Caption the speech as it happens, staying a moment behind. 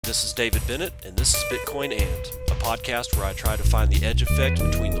this is David Bennett, and this is Bitcoin And, a podcast where I try to find the edge effect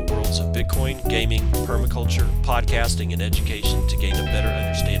between the worlds of Bitcoin, gaming, permaculture, podcasting, and education to gain a better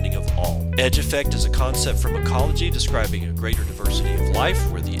understanding of all. Edge effect is a concept from ecology describing a greater diversity of life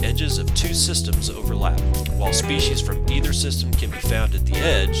where the edges of two systems overlap. While species from either system can be found at the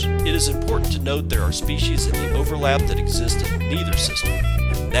edge, it is important to note there are species in the overlap that exist in neither system,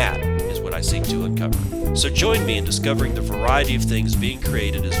 and that is what I seek to uncover. So join me in discovering the variety of things being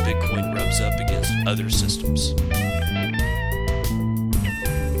created as Bitcoin rubs up against other systems.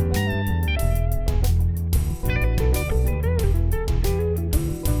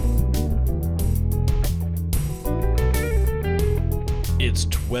 It's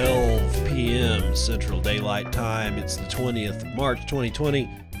 12 p.m. Central Daylight Time. It's the 20th of March, 2020.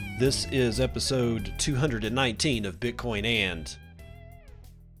 This is episode 219 of Bitcoin And.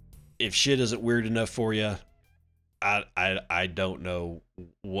 If shit isn't weird enough for you, I don't know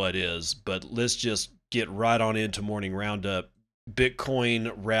what is, but let's just get right on into morning roundup.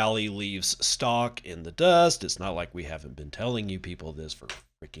 Bitcoin rally leaves stock in the dust. It's not like we haven't been telling you people this for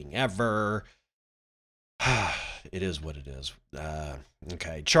freaking ever. It is what it is.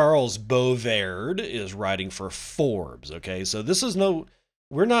 Okay. Charles Bovaird is writing for Forbes. Okay. So this is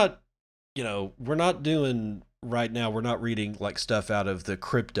we're not doing right now. We're not reading like stuff out of the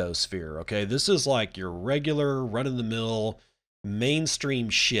crypto sphere. Okay. This is like your regular run of the mill mainstream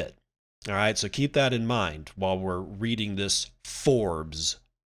shit. All right. So keep that in mind while we're reading this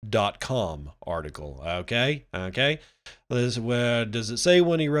Forbes.com article. Okay. Does it say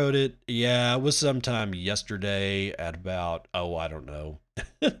when he wrote it? Yeah, it was sometime yesterday at about, I don't know,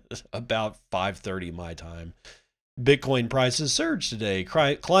 about 5:30 my time. Bitcoin prices surged today,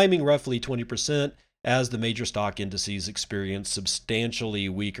 climbing roughly 20% as the major stock indices experienced substantially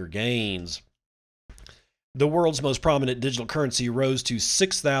weaker gains. The world's most prominent digital currency rose to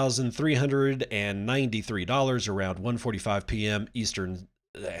 $6,393 around 1:45 p.m. Eastern.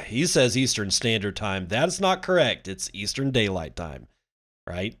 He says Eastern Standard Time. That's not correct. It's Eastern Daylight Time,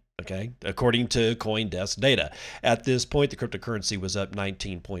 right? Okay. According to CoinDesk data. At this point, the cryptocurrency was up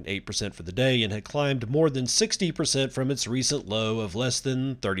 19.8% for the day and had climbed more than 60% from its recent low of less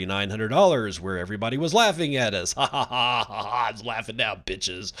than $3,900, where everybody was laughing at us. Ha ha ha ha ha. I was laughing now,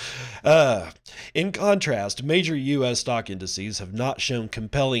 bitches. In contrast, major U.S. stock indices have not shown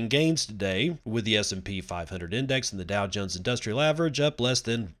compelling gains today, with the S&P 500 index and the Dow Jones Industrial Average up less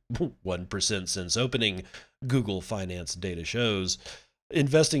than 1% since opening, Google Finance data shows.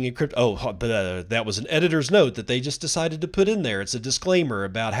 Investing in crypto. That was an editor's note that they just decided to put in there. It's a disclaimer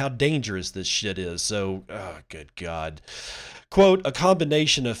about how dangerous this shit is. So, good God. Quote, a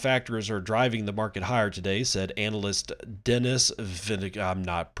combination of factors are driving the market higher today, said analyst Dennis I'm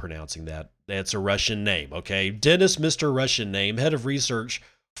not pronouncing that. That's a Russian name, okay? Dennis, Mr. Russian name, head of research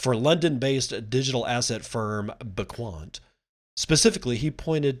for London-based digital asset firm Bequant. Specifically, he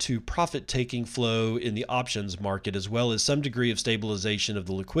pointed to profit-taking flow in the options market as well as some degree of stabilization of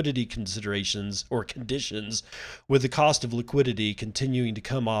the liquidity considerations or conditions, with the cost of liquidity continuing to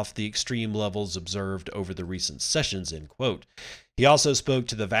come off the extreme levels observed over the recent sessions, end quote. He also spoke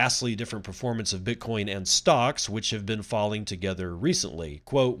to the vastly different performance of Bitcoin and stocks, which have been falling together recently.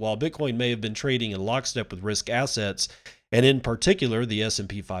 Quote, while Bitcoin may have been trading in lockstep with risk assets, and in particular, the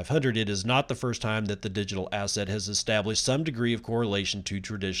S&P 500, it is not the first time that the digital asset has established some degree of correlation to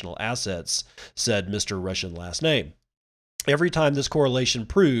traditional assets, said Mr. Russian last name. Every time this correlation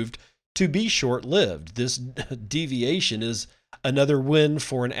proved to be short-lived, this deviation is another win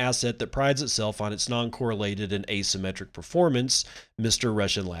for an asset that prides itself on its non-correlated and asymmetric performance, Mr.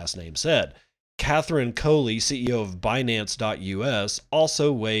 Russian last name said. Catherine Coley, CEO of Binance.us,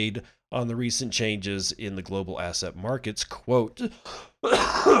 also weighed on the recent changes in the global asset markets. Quote,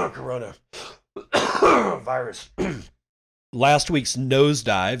 coronavirus. Last week's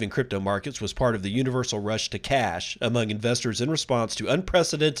nosedive in crypto markets was part of the universal rush to cash among investors in response to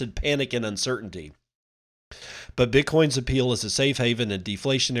unprecedented panic and uncertainty. But Bitcoin's appeal as a safe haven and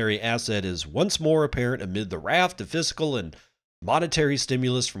deflationary asset is once more apparent amid the raft of fiscal and monetary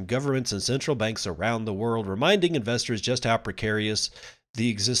stimulus from governments and central banks around the world, reminding investors just how precarious the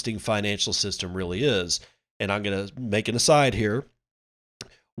existing financial system really is. And I'm going to make an aside here.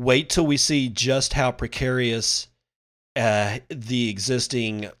 Wait till we see just how precarious the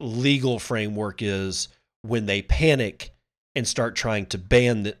existing legal framework is when they panic and start trying to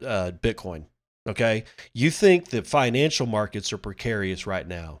ban Bitcoin. Okay? You think the financial markets are precarious right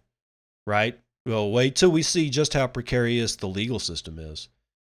now, right? Well, wait till we see just how precarious the legal system is.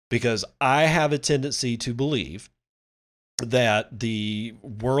 Because I have a tendency to believe that the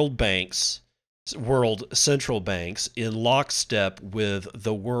World Bank's world central banks in lockstep with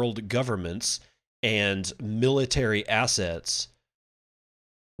the world governments and military assets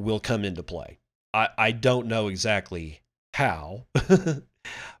will come into play. I don't know exactly how,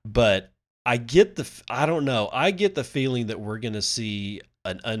 but I don't know. I get the feeling that we're going to see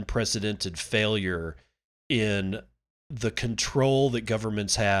an unprecedented failure in the control that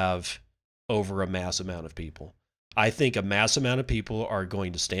governments have over a mass amount of people. I think a mass amount of people are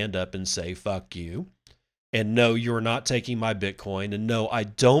going to stand up and say, fuck you. And no, you're not taking my Bitcoin. And no, I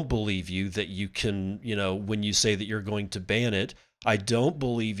don't believe you that you can, when you say that you're going to ban it. I don't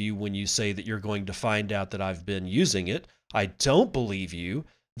believe you when you say that you're going to find out that I've been using it. I don't believe you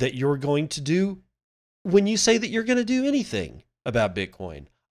that you're going to do when you say that you're going to do anything about Bitcoin.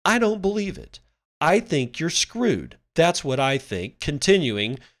 I don't believe it. I think you're screwed. That's what I think.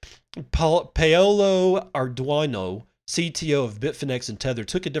 Continuing, Paolo Arduino, CTO of Bitfinex and Tether,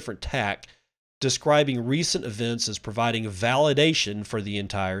 took a different tack, describing recent events as providing validation for the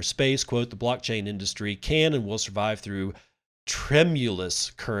entire space. Quote, the blockchain industry can and will survive through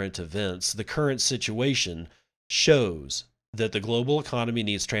tremulous current events. The current situation shows that the global economy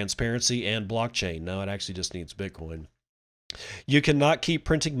needs transparency and blockchain. No, it actually just needs Bitcoin. You cannot keep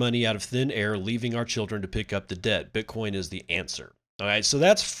printing money out of thin air, leaving our children to pick up the debt. Bitcoin is the answer. All right, so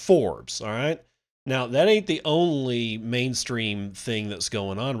that's Forbes. All right. Now, that ain't the only mainstream thing that's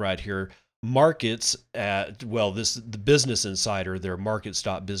going on right here. Markets, the Business Insider, their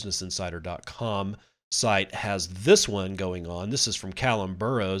markets.businessinsider.com site has this one going on. This is from Callum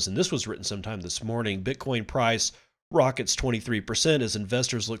Burrows, and this was written sometime this morning. Bitcoin price rockets 23% as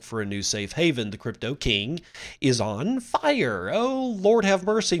investors look for a new safe haven. The crypto king is on fire. Oh, Lord have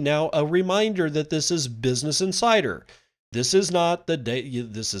mercy. Now, a reminder that this is Business Insider. This is not the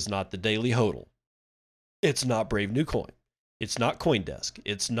Daily Hodl. It's not Brave New Coin. It's not CoinDesk.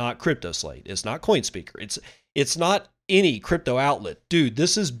 It's not CryptoSlate. It's not CoinSpeaker. It's not any crypto outlet. Dude,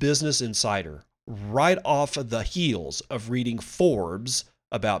 this is Business Insider, right off of the heels of reading Forbes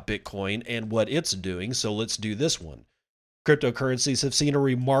about Bitcoin and what it's doing. So let's do this one. Cryptocurrencies have seen a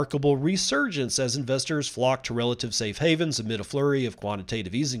remarkable resurgence as investors flock to relative safe havens amid a flurry of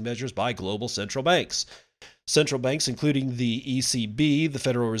quantitative easing measures by global central banks. Central banks, including the ECB, the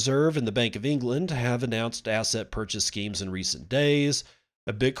Federal Reserve, and the Bank of England, have announced asset purchase schemes in recent days.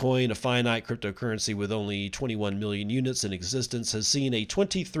 A Bitcoin, a finite cryptocurrency with only 21 million units in existence, has seen a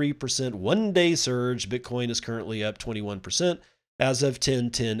 23% one-day surge. Bitcoin is currently up 21% as of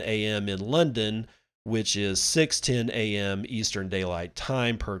 10:10 a.m. in London, which is 6:10 a.m. Eastern Daylight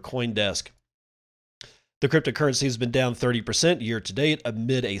Time per CoinDesk. The cryptocurrency has been down 30% year to date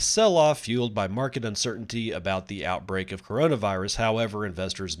amid a sell-off fueled by market uncertainty about the outbreak of coronavirus. However,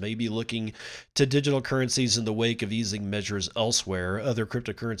 investors may be looking to digital currencies in the wake of easing measures elsewhere. Other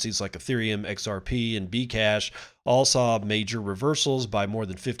cryptocurrencies like Ethereum, XRP, and Bcash all saw major reversals by more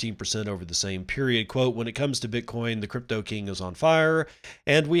than 15% over the same period. Quote, when it comes to Bitcoin, the crypto king is on fire,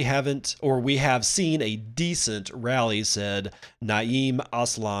 and we have seen a decent rally, said Naeem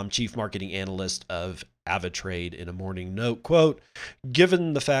Aslam, chief marketing analyst of Avitrade, in a morning note. Quote,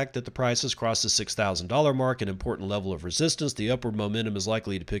 given the fact that the price has crossed the $6,000 mark, an important level of resistance, the upward momentum is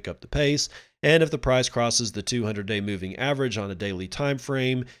likely to pick up the pace. And if the price crosses the 200-day moving average on a daily time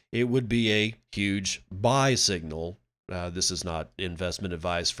frame, it would be a huge buy signal. This is not investment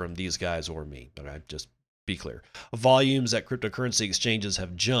advice from these guys or me, but I just be clear. Volumes at cryptocurrency exchanges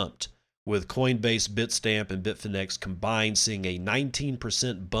have jumped, with Coinbase, Bitstamp, and Bitfinex combined seeing a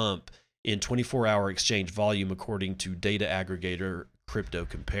 19% bump in 24-hour exchange volume, according to data aggregator Crypto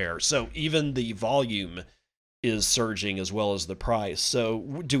Compare. So even the volume is surging as well as the price.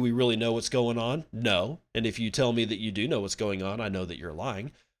 So do we really know what's going on? No. And if you tell me that you do know what's going on, I know that you're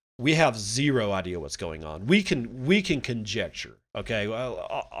lying. We have zero idea what's going on. We can conjecture. Okay.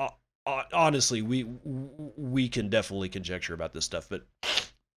 Well, honestly, we can definitely conjecture about this stuff, but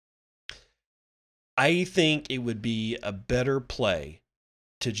I think it would be a better play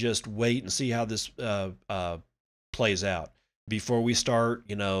to just wait and see how this plays out before we start,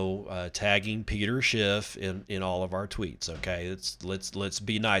 tagging Peter Schiff in all of our tweets. Okay, let's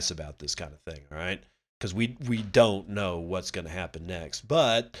be nice about this kind of thing, all right? Because we don't know what's going to happen next,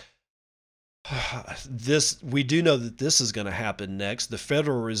 but we do know that this is going to happen next. The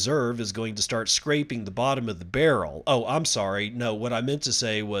Federal Reserve is going to start scraping the bottom of the barrel. Oh, I'm sorry. No, what I meant to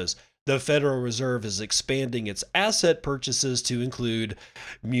say was the Federal Reserve is expanding its asset purchases to include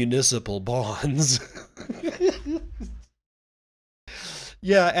municipal bonds.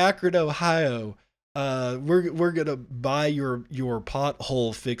 Yeah, Akron, Ohio. We're gonna buy your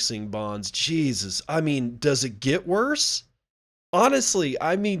pothole fixing bonds. Jesus, I mean, does it get worse? Honestly,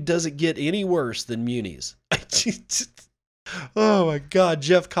 I mean, does it get any worse than munis? Oh my God.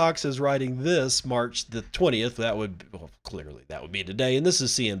 Jeff Cox is writing this March the 20th. That would, well, clearly that would be today. And this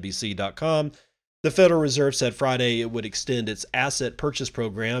is CNBC.com. The Federal Reserve said Friday it would extend its asset purchase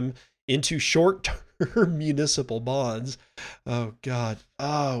program into short term municipal bonds. Oh God.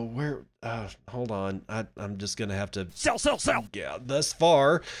 Oh, where? Hold on. I'm just going to have to Sell. Yeah, thus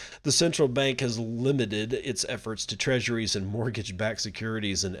far, the central bank has limited its efforts to treasuries and mortgage backed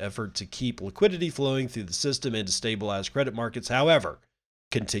securities in an effort to keep liquidity flowing through the system and to stabilize credit markets. However,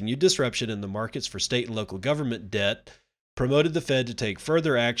 continued disruption in the markets for state and local government debt promoted the Fed to take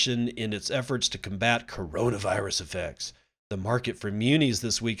further action in its efforts to combat coronavirus effects. The market for munis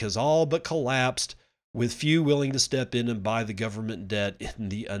this week has all but collapsed, with few willing to step in and buy the government debt in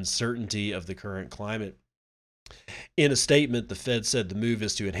the uncertainty of the current climate. In a statement, the Fed said the move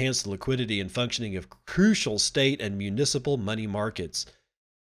is to enhance the liquidity and functioning of crucial state and municipal money markets.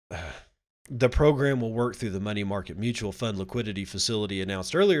 The program will work through the money market mutual fund liquidity facility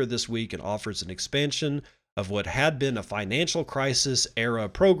announced earlier this week and offers an expansion of what had been a financial crisis era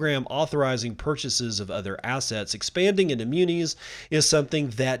program authorizing purchases of other assets. Expanding into munis is something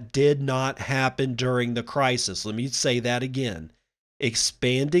that did not happen during the crisis. Let me say that again.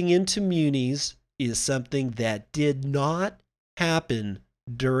 Expanding into munis is something that did not happen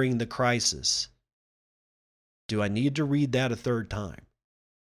during the crisis. Do I need to read that a third time?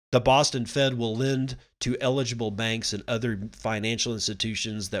 The Boston Fed will lend to eligible banks and other financial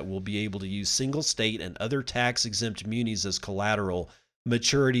institutions that will be able to use single state and other tax exempt munis as collateral.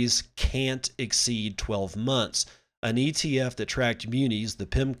 Maturities can't exceed 12 months. An ETF that tracked munis, the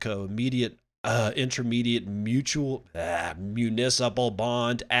PIMCO, intermediate municipal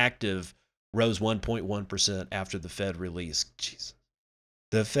bond active, rose 1.1% after the Fed release. Jeez.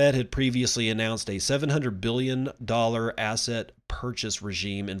 The Fed had previously announced a $700 billion asset purchase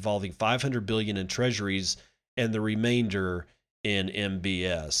regime involving $500 billion in treasuries and the remainder in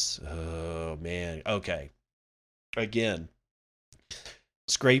MBS. Oh, man. Okay. Again,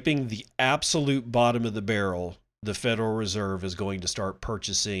 scraping the absolute bottom of the barrel, the Federal Reserve is going to start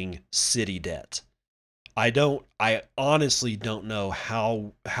purchasing city debt. I honestly don't know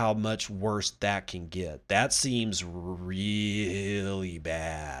how much worse that can get. That seems really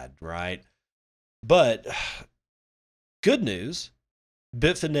bad, right? But good news,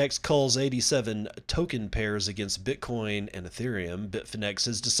 Bitfinex culls 87 token pairs against Bitcoin and Ethereum. Bitfinex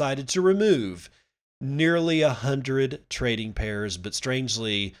has decided to remove nearly 100 trading pairs, but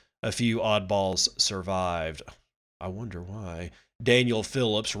strangely, a few oddballs survived. I wonder why. Daniel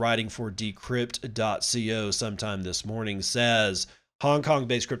Phillips, writing for Decrypt.co sometime this morning, says Hong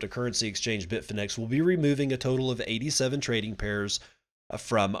Kong-based cryptocurrency exchange Bitfinex will be removing a total of 87 trading pairs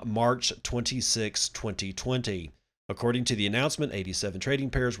from March 26, 2020. According to the announcement, 87 trading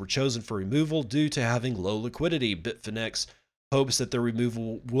pairs were chosen for removal due to having low liquidity. Bitfinex hopes that the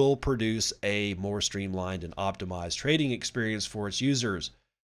removal will produce a more streamlined and optimized trading experience for its users.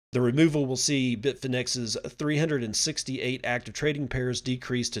 The removal will see Bitfinex's 368 active trading pairs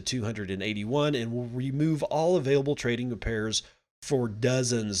decrease to 281 and will remove all available trading pairs for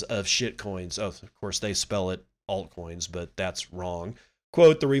dozens of shitcoins. Oh, of course, they spell it altcoins, but that's wrong.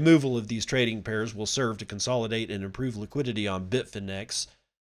 Quote, the removal of these trading pairs will serve to consolidate and improve liquidity on Bitfinex,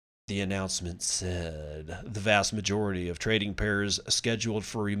 the announcement said. The vast majority of trading pairs scheduled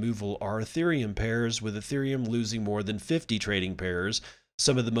for removal are Ethereum pairs, with Ethereum losing more than 50 trading pairs.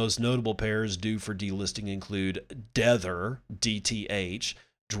 Some of the most notable pairs due for delisting include Tether, DTH,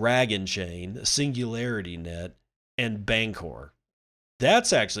 Dragon Chain, Singularity Net, and Bancor.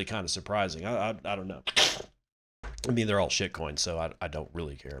 That's actually kind of surprising. I don't know. I mean, they're all shitcoins, so I don't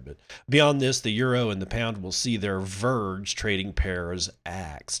really care. But beyond this, the euro and the pound will see their Verge trading pairs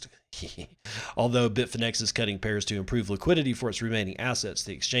axed. Although Bitfinex is cutting pairs to improve liquidity for its remaining assets,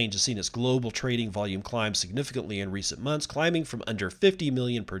 the exchange has seen its global trading volume climb significantly in recent months, climbing from under 50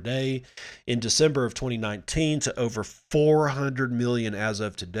 million per day in December of 2019 to over 400 million as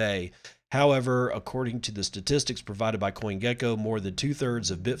of today. However, according to the statistics provided by CoinGecko, more than two-thirds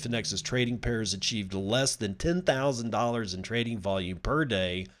of Bitfinex's trading pairs achieved less than $10,000 in trading volume per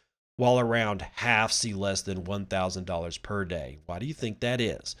day, while around half see less than $1,000 per day. Why do you think that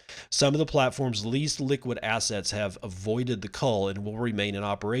is? Some of the platform's least liquid assets have avoided the cull and will remain in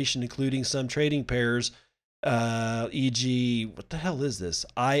operation, including some trading pairs, e.g., what the hell is this?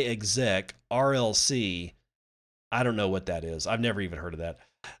 iExec, RLC. I don't know what that is. I've never even heard of that.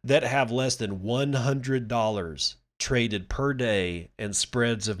 That have less than $100 traded per day and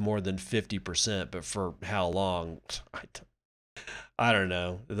spreads of more than 50%. But for how long? I don't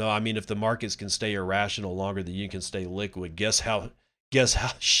know. Though I mean if the markets can stay irrational longer than you can stay liquid, guess how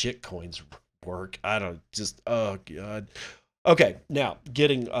shit coins work. I don't just oh god. Okay, now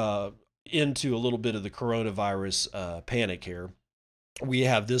getting into a little bit of the coronavirus panic here. We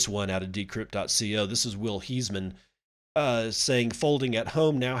have this one out of decrypt.co. This is Will Heisman saying folding at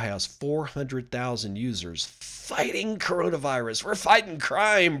home now has 400,000 users fighting coronavirus. We're fighting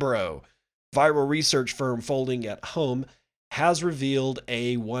crime, bro. Viral research firm Folding at Home has revealed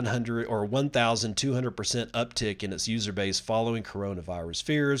a 100 or 1,200% uptick in its user base following coronavirus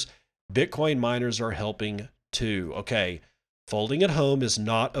fears. Bitcoin miners are helping too. Okay, Folding at Home is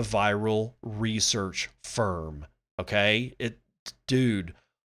not a viral research firm. Okay, dude.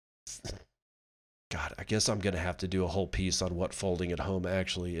 God, I guess I'm going to have to do a whole piece on what folding at home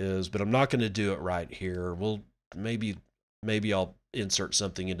actually is, but I'm not going to do it right here. We'll maybe I'll insert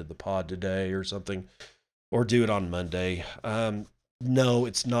something into the pod today or something, or do it on Monday. No,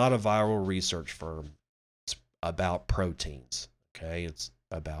 it's not a viral research firm. It's about proteins. Okay, it's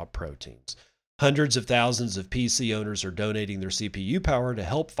about proteins. Hundreds of thousands of PC owners are donating their CPU power to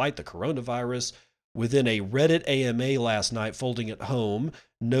help fight the coronavirus. Within a Reddit AMA last night, Folding at Home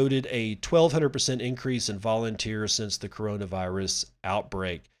noted a 1,200% increase in volunteers since the coronavirus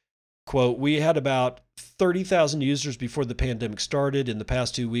outbreak. Quote, we had about 30,000 users before the pandemic started. In the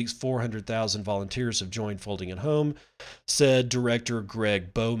past 2 weeks, 400,000 volunteers have joined Folding at Home, said director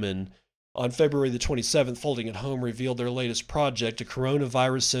Greg Bowman. On February the 27th, Folding at Home revealed their latest project, a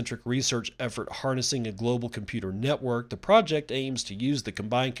coronavirus-centric research effort harnessing a global computer network. The project aims to use the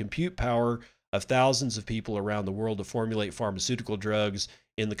combined compute power of thousands of people around the world to formulate pharmaceutical drugs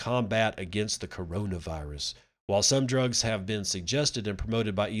in the combat against the coronavirus. While some drugs have been suggested and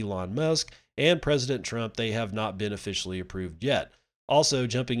promoted by Elon Musk and President Trump, they have not been officially approved yet. Also,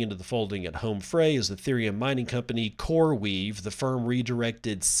 jumping into the Folding at Home fray is the Ethereum mining company CoreWeave. The firm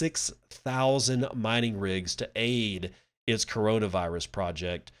redirected 6,000 mining rigs to aid its coronavirus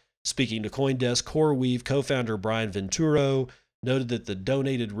project. Speaking to CoinDesk, CoreWeave co-founder Brian Venturo noted that the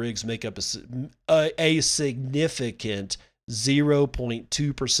donated rigs make up a significant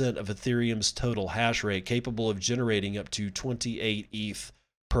 0.2% of Ethereum's total hash rate, capable of generating up to 28 ETH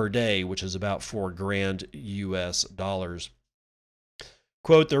per day, which is about $4,000 US dollars.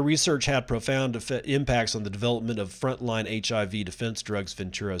 Quote, their research had profound impacts on the development of frontline HIV defense drugs,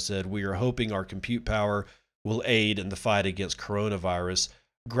 Ventura said. We are hoping our compute power will aid in the fight against coronavirus.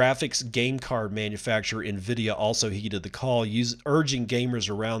 Graphics game card manufacturer NVIDIA also heeded the call, urging gamers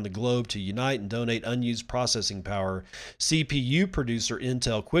around the globe to unite and donate unused processing power. CPU producer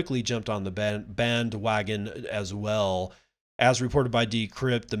Intel quickly jumped on the bandwagon as well. As reported by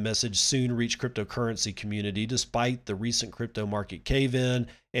Decrypt, the message soon reached cryptocurrency community despite the recent crypto market cave-in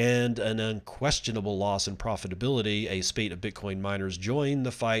and an unquestionable loss in profitability. A spate of Bitcoin miners joined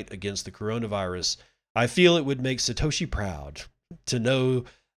the fight against the coronavirus. I feel it would make Satoshi proud to know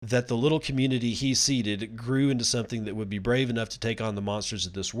that the little community he seeded grew into something that would be brave enough to take on the monsters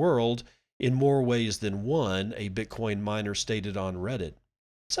of this world in more ways than one, a Bitcoin miner stated on Reddit.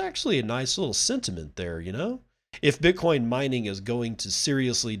 It's actually a nice little sentiment there, you know? If Bitcoin mining is going to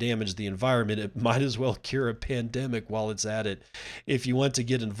seriously damage the environment, it might as well cure a pandemic while it's at it. If you want to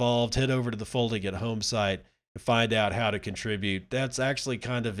get involved, head over to the Folding at Home site and find out how to contribute. That's actually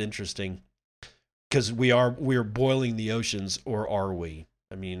kind of interesting. Because we're boiling the oceans, or are we?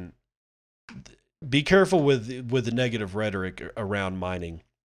 I mean, be careful with the negative rhetoric around mining,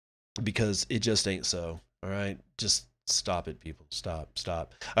 because it just ain't so. All right, just stop it, people. Stop. All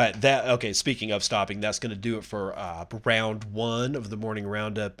right, okay. Speaking of stopping, that's going to do it for round one of the morning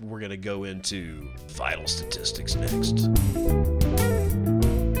roundup. We're going to go into vital statistics next.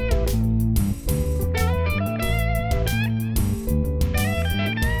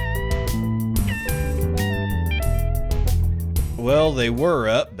 Well, they were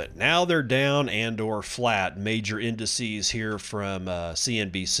up, but now they're down and or flat. Major indices here from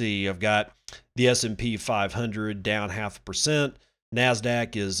CNBC. I've got the S&P 500 down 0.5%.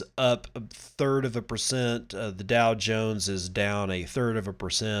 NASDAQ is up 1/3%. The Dow Jones is down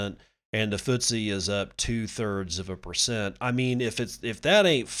 1/3%. And the FTSE is up 2/3%. I mean, if that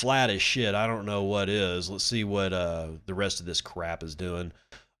ain't flat as shit, I don't know what is. Let's see what the rest of this crap is doing.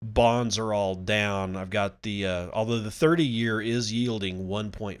 Bonds are all down. I've got although the 30-year is yielding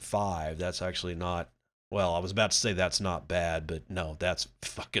 1.5. That's actually not, well, I was about to say that's not bad, but no, that's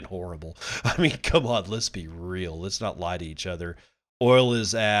fucking horrible. I mean, come on, let's be real. Let's not lie to each other. Oil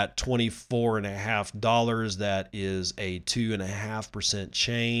is at $24.50. That is a 2.5%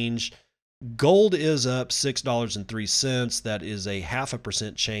 change. Gold is up $6.03. That is a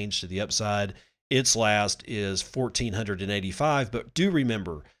 0.5% change to the upside. Its last is 1,485. But do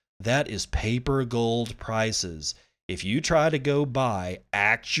remember, that is paper gold prices. If you try to go buy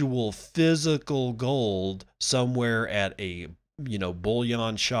actual physical gold somewhere at a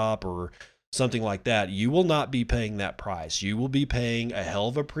bullion shop or something like that, you will not be paying that price. You will be paying a hell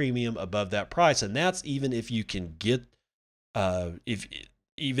of a premium above that price, and that's even if you can get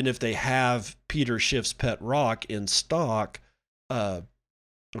if they have Peter Schiff's pet rock in stock.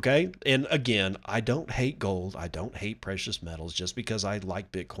 Okay, and again, I don't hate gold. I don't hate precious metals. Just because I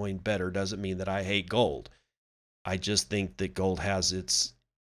like Bitcoin better doesn't mean that I hate gold. I just think that gold has its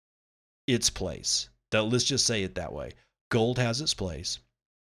place. Let's just say it that way. Gold has its place.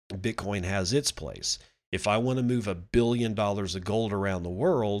 Bitcoin has its place. If I want to move $1 billion of gold around the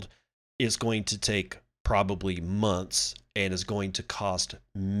world, it's going to take probably months and is going to cost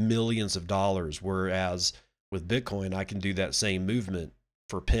millions of dollars. Whereas with Bitcoin, I can do that same movement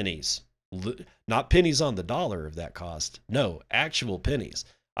for pennies. Not pennies on the dollar of that cost. No, actual pennies.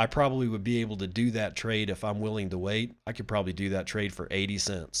 I probably would be able to do that trade if I'm willing to wait. I could probably do that trade for 80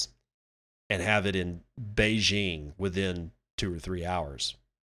 cents and have it in Beijing within 2 or 3 hours.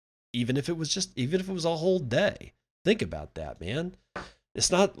 Even if it was a whole day. Think about that, man.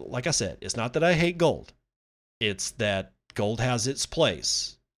 It's not, like I said, it's not that I hate gold. It's that gold has its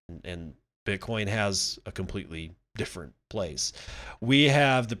place and Bitcoin has a completely different place. We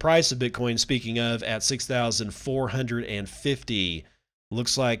have the price of Bitcoin, speaking of, at 6,450.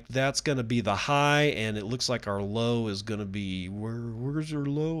 Looks like that's going to be the high, and it looks like our low is going to be, where's our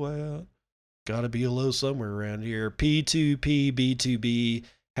low at? Got to be a low somewhere around here. P2P, B2B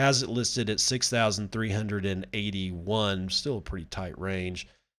has it listed at 6,381. Still a pretty tight range.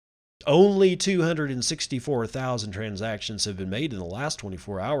 Only 264,000 transactions have been made in the last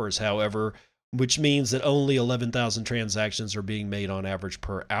 24 hours, however, which means that only 11,000 transactions are being made on average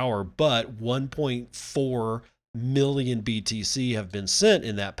per hour, but 1.4 million BTC have been sent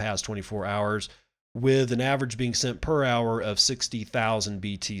in that past 24 hours, with an average being sent per hour of 60,000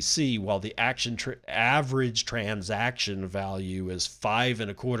 BTC, while the average transaction value is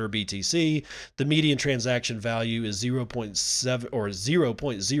 5.25 BTC. The median transaction value is 0.7 or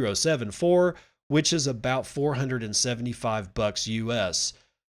 0.074, which is about $475 US.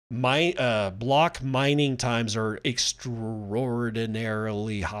 Block mining times are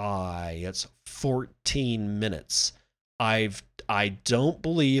extraordinarily high. It's 14 minutes. I don't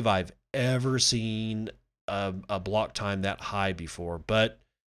believe I've ever seen a block time that high before, but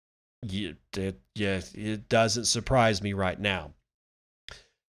it doesn't surprise me right now.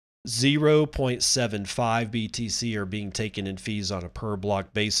 0.75 BTC are being taken in fees on a per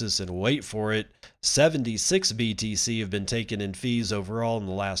block basis, and wait for it, 76 BTC have been taken in fees overall in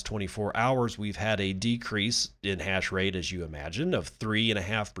the last 24 hours. We've had a decrease in hash rate, as you imagine, of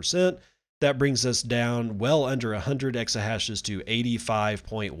 3.5%. That brings us down well under 100 exahashes to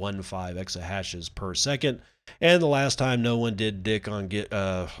 85.15 exahashes per second. And the last time no one did dick on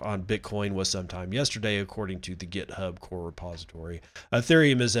Bitcoin was sometime yesterday, according to the GitHub core repository.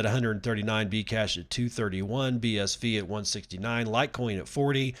 Ethereum is at 139, Bcash at 231, BSV at 169, Litecoin at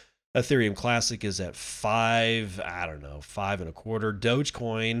 40. Ethereum Classic is at 5.25.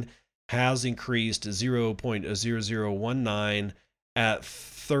 Dogecoin has increased 0.0019 at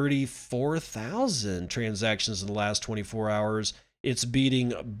 34,000 transactions in the last 24 hours. It's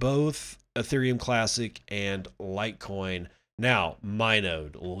beating both Ethereum Classic and Litecoin. Now,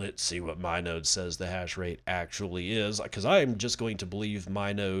 Mynode. Let's see what Mynode says the hash rate actually is, because I am just going to believe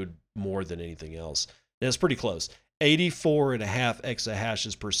Mynode more than anything else. And it's pretty close. 84.5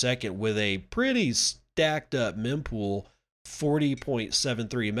 exahashes per second with a pretty stacked up mempool,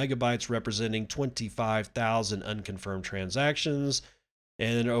 40.73 megabytes, representing 25,000 unconfirmed transactions.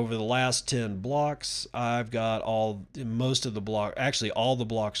 And over the last 10 blocks, I've got all the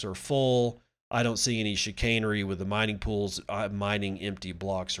blocks are full. I don't see any chicanery with the mining pools, mining empty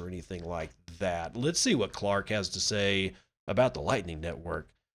blocks or anything like that. Let's see what Clark has to say about the Lightning Network.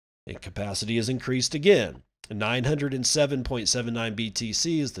 And capacity has increased again. 907.79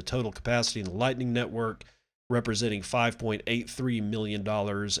 BTC is the total capacity in the Lightning Network, representing $5.83 million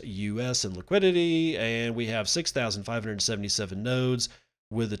US in liquidity. And we have 6,577 nodes,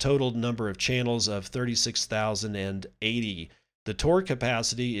 with a total number of channels of 36,080. The Tor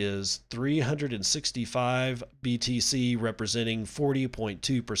capacity is 365 BTC, representing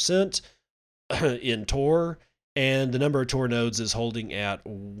 40.2% in Tor, and the number of Tor nodes is holding at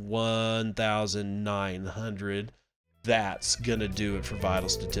 1,900. That's gonna do it for vital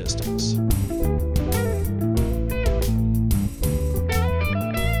statistics.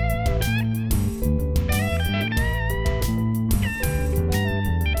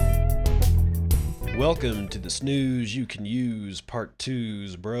 Welcome to the snooze you can use part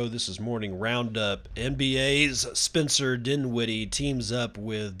twos, bro. This is morning roundup. NBA's Spencer Dinwiddie teams up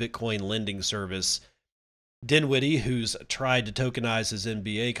with Bitcoin lending service. Dinwiddie, who's tried to tokenize his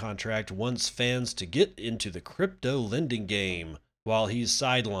NBA contract, wants fans to get into the crypto lending game while he's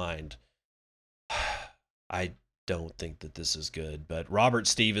sidelined. I don't think that this is good, but Robert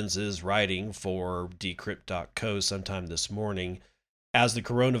Stevens is writing for Decrypt.co sometime this morning. As the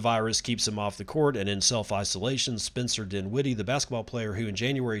coronavirus keeps him off the court and in self-isolation, Spencer Dinwiddie, the basketball player who in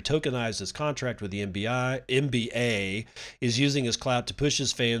January tokenized his contract with the NBA, is using his clout to push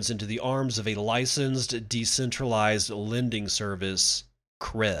his fans into the arms of a licensed, decentralized lending service,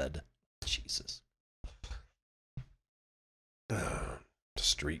 Cred. Jesus.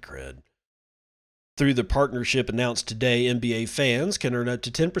 Street cred. Through the partnership announced today, NBA fans can earn up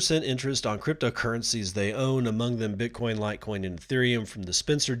to 10% interest on cryptocurrencies they own, among them Bitcoin, Litecoin, and Ethereum, from the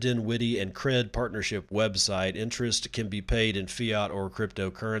Spencer Dinwiddie and Cred partnership website. Interest can be paid in fiat or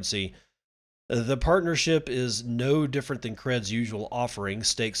cryptocurrency. The partnership is no different than Cred's usual offering.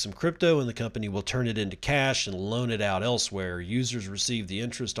 Stake some crypto and the company will turn it into cash and loan it out elsewhere. Users receive the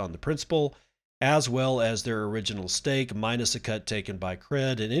interest on the principal, as well as their original stake, minus a cut taken by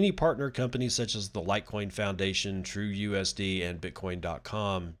Cred and any partner companies such as the Litecoin Foundation, TrueUSD, and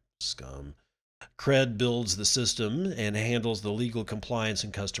Bitcoin.com. Scum. Cred builds the system and handles the legal compliance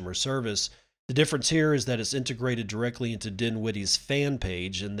and customer service. The difference here is that it's integrated directly into Dinwiddie's fan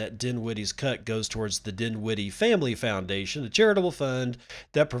page, and that Dinwiddie's cut goes towards the Dinwiddie Family Foundation, a charitable fund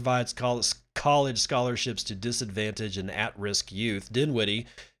that provides college scholarships to disadvantaged and at-risk youth. Dinwiddie,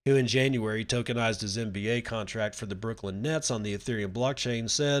 who in January tokenized his NBA contract for the Brooklyn Nets on the Ethereum blockchain,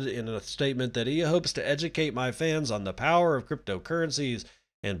 said in a statement that he hopes to educate my fans on the power of cryptocurrencies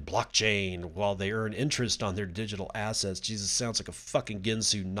and blockchain while they earn interest on their digital assets. Jesus, sounds like a fucking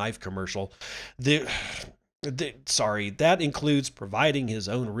Ginsu knife commercial. That includes providing his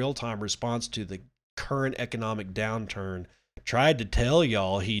own real-time response to the current economic downturn. Tried to tell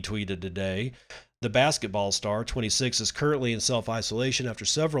y'all, he tweeted today. The basketball star, 26, is currently in self-isolation after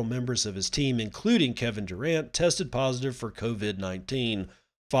several members of his team, including Kevin Durant, tested positive for COVID-19.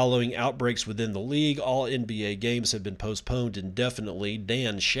 Following outbreaks within the league, all NBA games have been postponed indefinitely.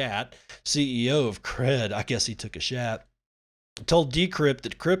 Dan Schatt, CEO of Cred, I guess he took a shat, told Decrypt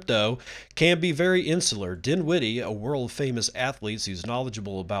that crypto can be very insular. Dinwiddie, a world-famous athlete who's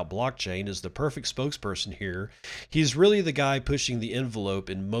knowledgeable about blockchain, is the perfect spokesperson here. He's really the guy pushing the envelope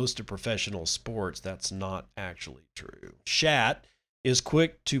in most of professional sports. That's not actually true. Schatt is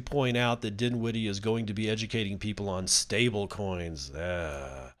quick to point out that Dinwiddie is going to be educating people on stable coins,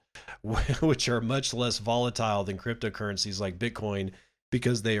 which are much less volatile than cryptocurrencies like Bitcoin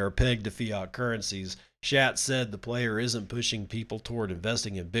because they are pegged to fiat currencies. Schatt said the player isn't pushing people toward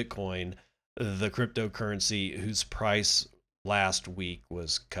investing in Bitcoin, the cryptocurrency whose price last week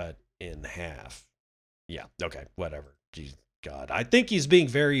was cut in half. Yeah, okay, whatever. Jeez, God. I think he's being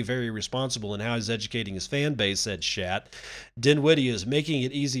very, very responsible in how he's educating his fan base, said Schatt. Dinwiddie is making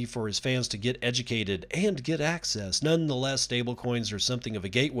it easy for his fans to get educated and get access. Nonetheless, stablecoins are something of a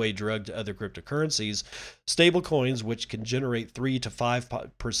gateway drug to other cryptocurrencies. Stablecoins, which can generate 3 to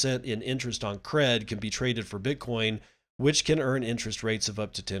 5% in interest on Cred, can be traded for Bitcoin, which can earn interest rates of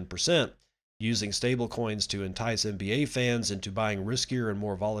up to 10%. Using stablecoins to entice NBA fans into buying riskier and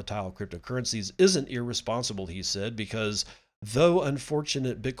more volatile cryptocurrencies isn't irresponsible, he said, because though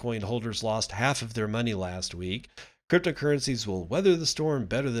unfortunate Bitcoin holders lost half of their money last week, cryptocurrencies will weather the storm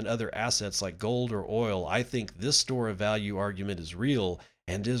better than other assets like gold or oil. I think this store of value argument is real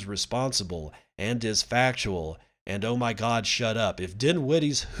and is responsible and is factual. And oh my God, shut up. If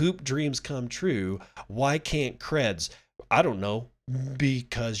Dinwiddie's hoop dreams come true, why can't Cred's? I don't know.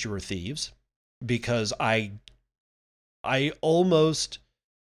 Because you're thieves. Because I almost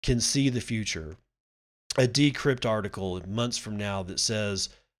can see the future. A Decrypt article months from now that says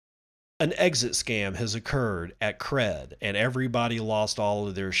an exit scam has occurred at Cred and everybody lost all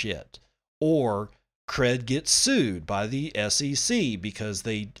of their shit. Or Cred gets sued by the SEC because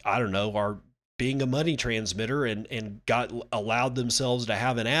they, I don't know, are being a money transmitter and allowed themselves to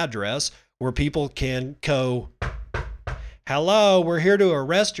have an address where people can go, hello, we're here to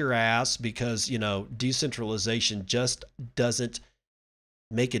arrest your ass, because, decentralization just doesn't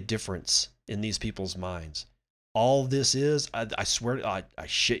make a difference in these people's minds. All this is, I swear, I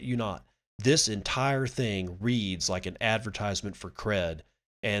shit you not, this entire thing reads like an advertisement for Cred.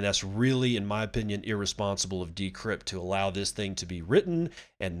 And that's really, in my opinion, irresponsible of Decrypt to allow this thing to be written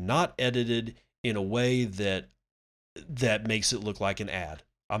and not edited in a way that makes it look like an ad.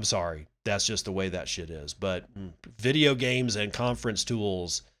 I'm sorry. That's just the way that shit is. But video games and conference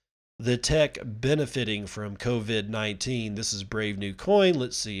tools, the tech benefiting from COVID-19. This is Brave New Coin.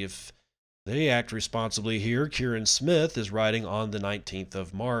 Let's see if they act responsibly here. Kieran Smith is writing on the 19th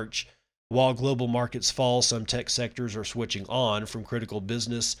of March. While global markets fall, some tech sectors are switching on from critical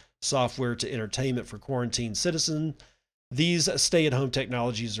business software to entertainment for quarantined citizens. These stay-at-home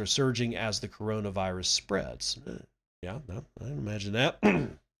technologies are surging as the coronavirus spreads. Yeah, no, I imagine that.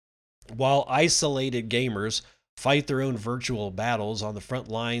 While isolated gamers fight their own virtual battles on the front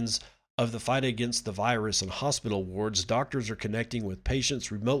lines of the fight against the virus in hospital wards, doctors are connecting with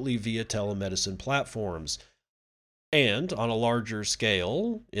patients remotely via telemedicine platforms. And on a larger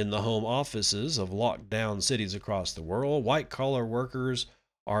scale, in the home offices of locked down cities across the world, white collar workers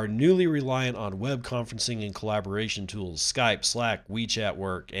are newly reliant on web conferencing and collaboration tools, Skype, Slack, WeChat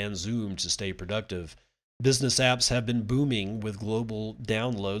Work, and Zoom to stay productive. Business apps have been booming, with global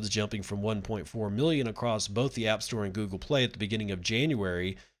downloads jumping from 1.4 million across both the App Store and Google Play at the beginning of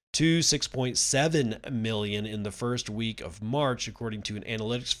January to 6.7 million in the first week of March, according to an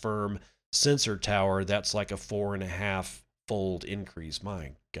analytics firm, Sensor Tower. That's like a 4.5-fold increase.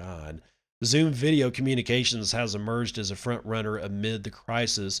 My God. Zoom Video Communications has emerged as a front runner amid the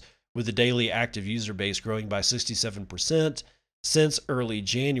crisis, with the daily active user base growing by 67% since early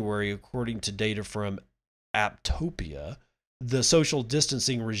January, according to data from Apptopia. The social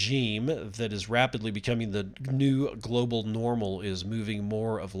distancing regime that is rapidly becoming the new global normal is moving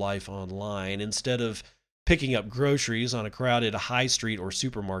more of life online. Instead of picking up groceries on a crowded high street or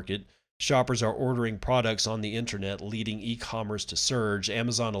supermarket, shoppers are ordering products on the internet, leading e-commerce to surge.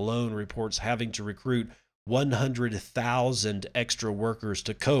 Amazon alone reports having to recruit 100,000 extra workers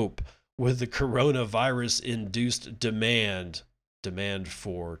to cope with the coronavirus-induced demand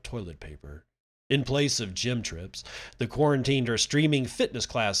for toilet paper. In place of gym trips, the quarantined are streaming fitness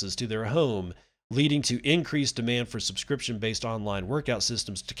classes to their home, leading to increased demand for subscription-based online workout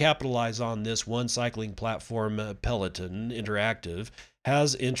systems. To capitalize on this, one cycling platform, Peloton Interactive,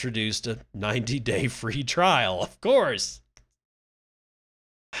 has introduced a 90-day free trial. Of course,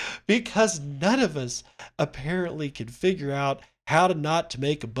 because none of us apparently can figure out how to not to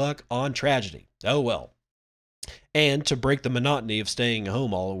make a buck on tragedy. Oh well. And to break the monotony of staying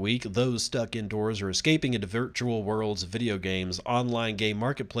home all week, those stuck indoors are escaping into virtual worlds of video games. Online game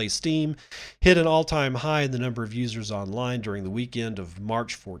marketplace Steam hit an all-time high in the number of users online during the weekend of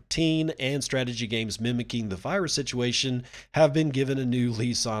March 14, and strategy games mimicking the virus situation have been given a new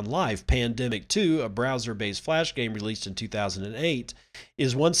lease on life. Pandemic 2, a browser-based flash game released in 2008,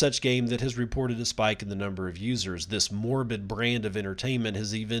 is one such game that has reported a spike in the number of users. This morbid brand of entertainment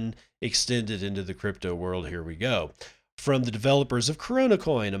has even extended into the crypto world. Here we go. From the developers of Corona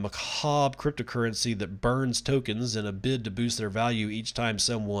Coin, a macabre cryptocurrency that burns tokens in a bid to boost their value each time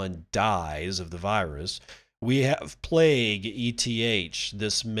someone dies of the virus, we have Plague ETH.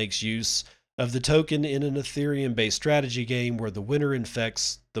 This makes use of the token in an Ethereum-based strategy game where the winner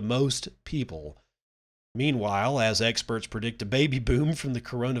infects the most people. Meanwhile, as experts predict a baby boom from the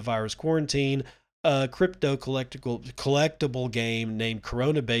coronavirus quarantine, a crypto collectible game named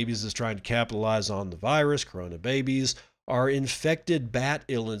Corona Babies is trying to capitalize on the virus. Corona Babies are infected bat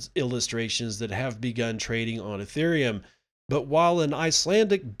illustrations that have begun trading on Ethereum. But while an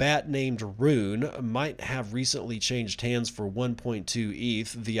Icelandic bat named Rune might have recently changed hands for 1.2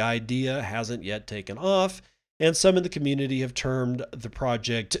 ETH, the idea hasn't yet taken off, and some in the community have termed the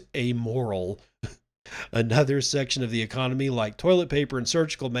project amoral. Another section of the economy, like toilet paper and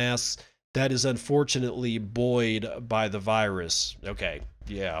surgical masks, that is unfortunately buoyed by the virus. Okay,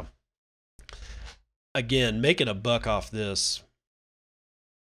 yeah. Again, making a buck off this.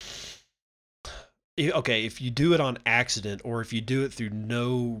 Okay, if you do it on accident, or if you do it through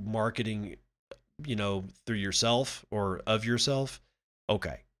no marketing, through yourself or of yourself,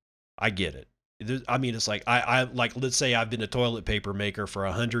 okay, I get it. I mean, it's like, I like, let's say I've been a toilet paper maker for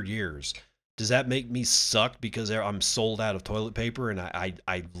 100 years. Does that make me suck because I'm sold out of toilet paper and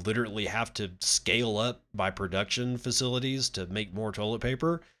I literally have to scale up my production facilities to make more toilet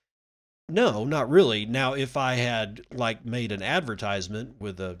paper? No, not really. Now, if I had like made an advertisement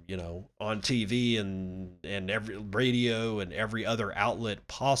with on TV and every radio and every other outlet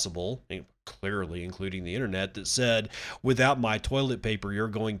possible, clearly including the internet, that said, without my toilet paper, you're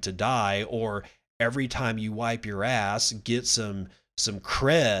going to die, or every time you wipe your ass, get some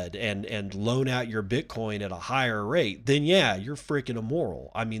cred and loan out your Bitcoin at a higher rate, then yeah, you're freaking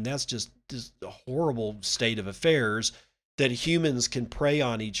immoral. I mean, that's just a horrible state of affairs that humans can prey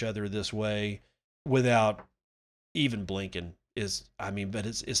on each other this way without even blinking. But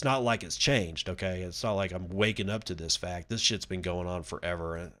it's not like it's changed, okay? It's not like I'm waking up to this fact. This shit's been going on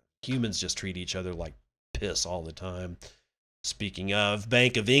forever, and humans just treat each other like piss all the time. Speaking of,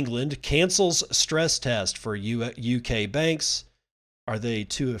 Bank of England cancels stress test for UK banks. Are they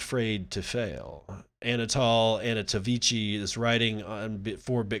too afraid to fail? Anatol Anatovici is writing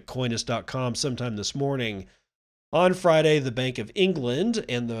for Bitcoinist.com sometime this morning. On Friday, the Bank of England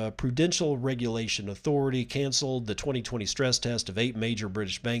and the Prudential Regulation Authority canceled the 2020 stress test of 8 major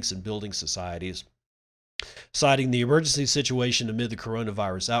British banks and building societies. Citing the emergency situation amid the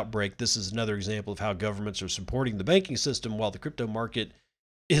coronavirus outbreak, this is another example of how governments are supporting the banking system while the crypto market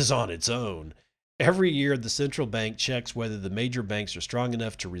is on its own. Every year, the central bank checks whether the major banks are strong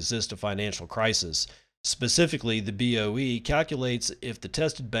enough to resist a financial crisis. Specifically, the BOE calculates if the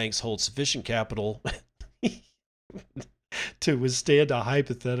tested banks hold sufficient capital to withstand a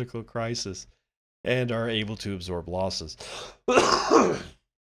hypothetical crisis and are able to absorb losses.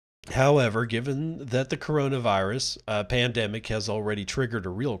 However, given that the coronavirus pandemic has already triggered a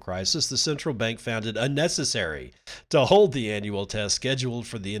real crisis, the central bank found it unnecessary to hold the annual test scheduled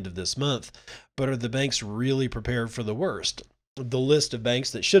for the end of this month. But are the banks really prepared for the worst? The list of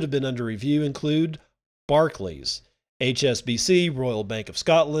banks that should have been under review include Barclays, HSBC, Royal Bank of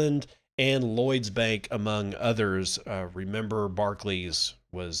Scotland, and Lloyds Bank, among others. Remember, Barclays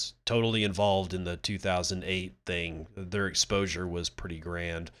was totally involved in the 2008 thing. Their exposure was pretty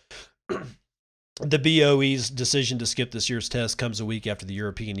grand. The BOE's decision to skip this year's test comes a week after the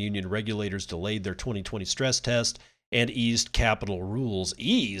European Union regulators delayed their 2020 stress test and eased capital rules.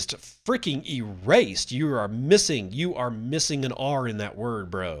 Eased? Freaking erased. You are missing an R in that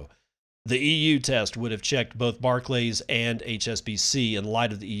word, bro. The EU test would have checked both Barclays and HSBC. In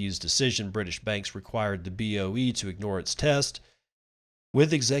light of the EU's decision, British banks required the BOE to ignore its test,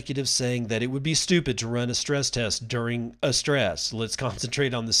 with executives saying that it would be stupid to run a stress test during a stress. Let's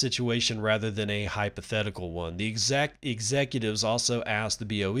concentrate on the situation rather than a hypothetical one. The executives also asked the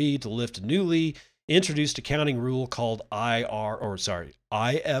BOE to lift a newly introduced accounting rule called IFRS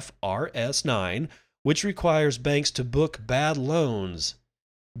 9, which requires banks to book bad loans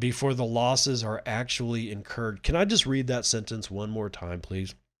before the losses are actually incurred. Can I just read that sentence one more time,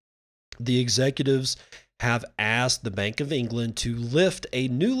 please? The executives have asked the Bank of England to lift a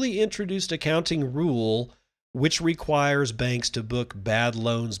newly introduced accounting rule which requires banks to book bad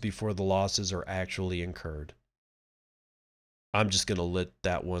loans before the losses are actually incurred. I'm just going to let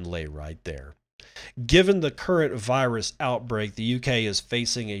that one lay right there. Given the current virus outbreak, the UK is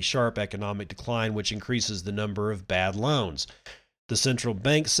facing a sharp economic decline, which increases the number of bad loans. The central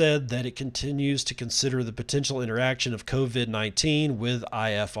bank said that it continues to consider the potential interaction of COVID-19 with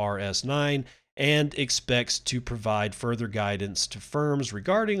IFRS 9 and expects to provide further guidance to firms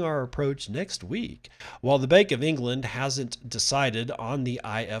regarding our approach next week. While the Bank of England hasn't decided on the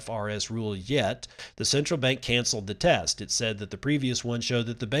IFRS rule yet, the central bank canceled the test. It said that the previous one showed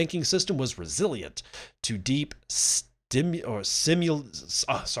that the banking system was resilient to deep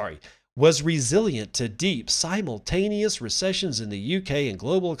simultaneous recessions in the UK and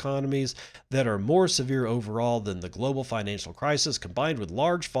global economies that are more severe overall than the global financial crisis, combined with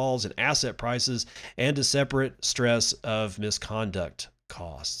large falls in asset prices and a separate stress of misconduct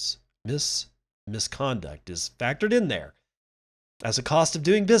costs. Misconduct is factored in there as a cost of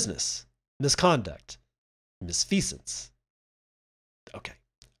doing business. Misconduct. Misfeasance. Okay.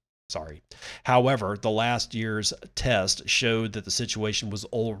 Sorry. However, the last year's test showed that the situation was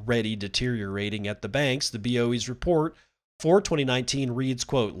already deteriorating at the banks. The BOE's report for 2019 reads,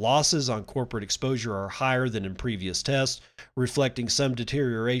 quote, losses on corporate exposure are higher than in previous tests, reflecting some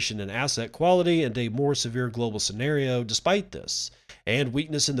deterioration in asset quality and a more severe global scenario despite this, and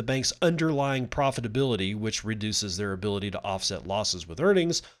weakness in the bank's underlying profitability, which reduces their ability to offset losses with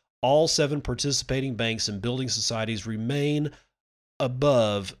earnings. All 7 participating banks and building societies remain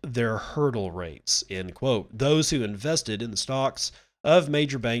above their hurdle rates, end quote. Those who invested in the stocks of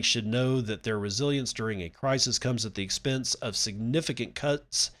major banks should know that their resilience during a crisis comes at the expense of significant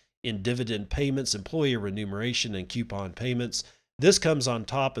cuts in dividend payments, employee remuneration, and coupon payments. This comes on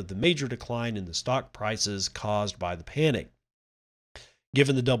top of the major decline in the stock prices caused by the panic.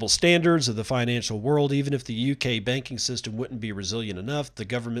 Given the double standards of the financial world, even if the UK banking system wouldn't be resilient enough, the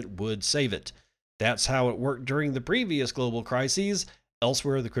government would save it. That's how it worked during the previous global crises.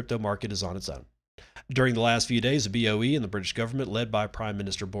 Elsewhere, the crypto market is on its own. During the last few days, the BOE and the British government, led by Prime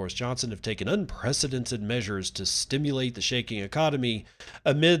Minister Boris Johnson, have taken unprecedented measures to stimulate the shaking economy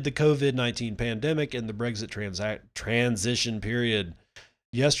amid the COVID-19 pandemic and the Brexit transition period.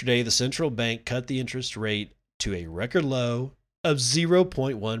 Yesterday, the central bank cut the interest rate to a record low of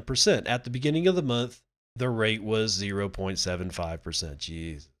 0.1%. At the beginning of the month, the rate was 0.75%.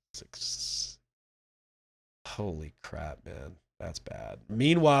 Jesus. Holy crap, man. That's bad.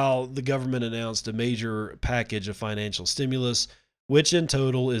 Meanwhile, the government announced a major package of financial stimulus, which in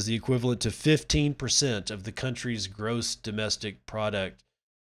total is the equivalent to 15% of the country's gross domestic product.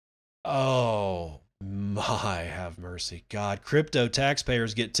 Oh, my, have mercy. God, crypto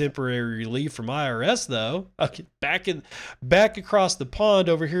taxpayers get temporary relief from IRS though. Okay, back across the pond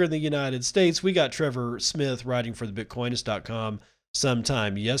over here in the United States, we got Trevor Smith writing for the Bitcoinist.com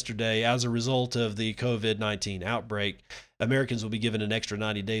sometime yesterday. As a result of the COVID-19 outbreak, Americans will be given an extra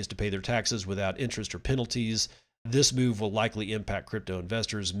 90 days to pay their taxes without interest or penalties. This move will likely impact crypto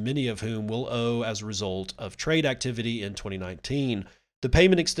investors, many of whom will owe as a result of trade activity in 2019. The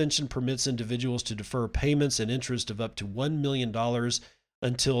payment extension permits individuals to defer payments and interest of up to $1 million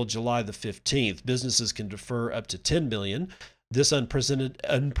until July the 15th. Businesses can defer up to $10 million. This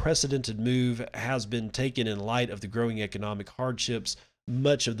unprecedented move has been taken in light of the growing economic hardships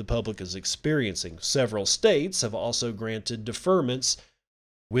much of the public is experiencing. Several states have also granted deferments,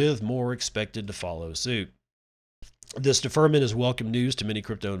 with more expected to follow suit. This deferment is welcome news to many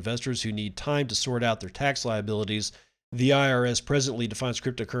crypto investors who need time to sort out their tax liabilities. The IRS presently defines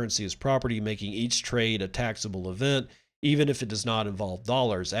cryptocurrency as property, making each trade a taxable event, even if it does not involve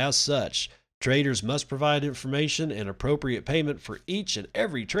dollars. As such, traders must provide information and appropriate payment for each and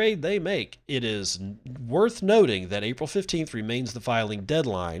every trade they make. It is worth noting that April 15th remains the filing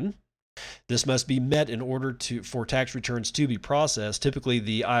deadline. This must be met in order for tax returns to be processed. Typically,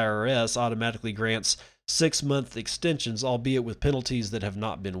 the IRS automatically grants 6-month extensions, albeit with penalties that have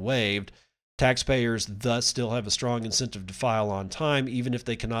not been waived. Taxpayers thus still have a strong incentive to file on time, even if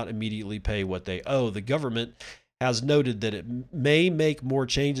they cannot immediately pay what they owe. The government has noted that it may make more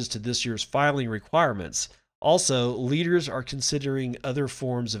changes to this year's filing requirements. Also, leaders are considering other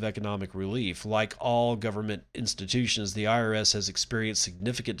forms of economic relief. Like all government institutions, the IRS has experienced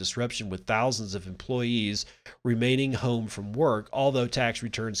significant disruption with thousands of employees remaining home from work. Although tax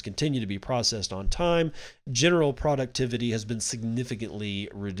returns continue to be processed on time, general productivity has been significantly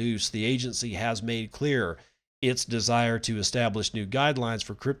reduced. The agency has made clear its desire to establish new guidelines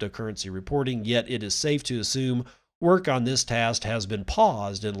for cryptocurrency reporting, yet it is safe to assume work on this task has been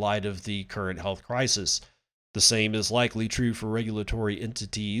paused in light of the current health crisis. The same is likely true for regulatory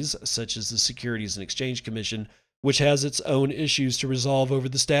entities such as the Securities and Exchange Commission, which has its own issues to resolve over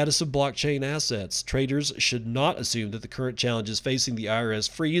the status of blockchain assets. Traders should not assume that the current challenges facing the IRS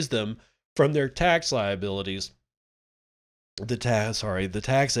frees them from their tax liabilities. The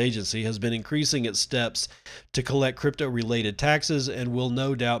tax agency has been increasing its steps to collect crypto-related taxes and will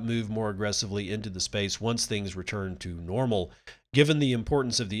no doubt move more aggressively into the space once things return to normal. Given the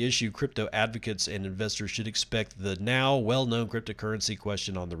importance of the issue, crypto advocates and investors should expect the now well-known cryptocurrency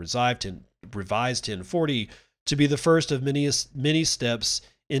question on the revised 1040 to be the first of many steps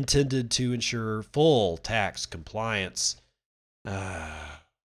intended to ensure full tax compliance.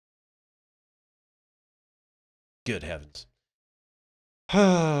 Good heavens.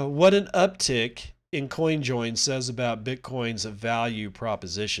 What an uptick in CoinJoin says about Bitcoin's value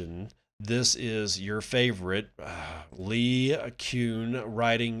proposition. This is your favorite, Lee Kuhn,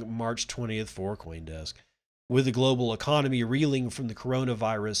 writing March 20th for CoinDesk. With the global economy reeling from the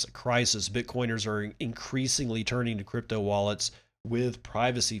coronavirus crisis, Bitcoiners are increasingly turning to crypto wallets with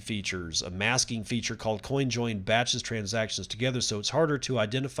privacy features. A masking feature called CoinJoin batches transactions together, so it's harder to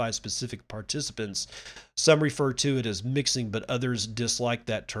identify specific participants. Some refer to it as mixing, but others dislike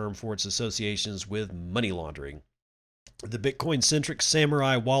that term for its associations with money laundering. The Bitcoin-centric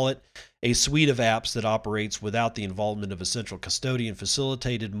Samurai Wallet, a suite of apps that operates without the involvement of a central custodian,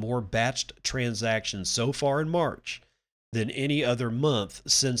 facilitated more batched transactions so far in March than any other month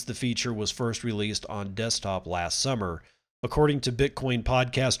since the feature was first released on desktop last summer. According to Bitcoin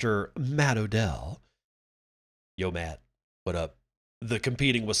podcaster Matt Odell, yo Matt, what up? The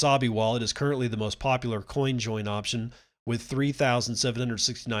competing Wasabi wallet is currently the most popular CoinJoin option, with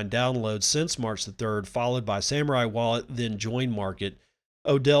 3,769 downloads since March the 3rd, followed by Samurai Wallet, then Join Market.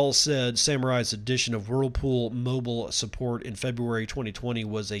 Odell said Samurai's addition of Whirlpool mobile support in February 2020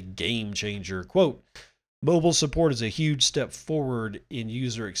 was a game changer. Quote, "Mobile support is a huge step forward in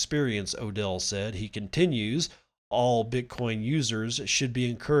user experience," Odell said. He continues, "All Bitcoin users should be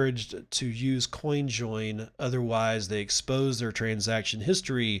encouraged to use CoinJoin, otherwise they expose their transaction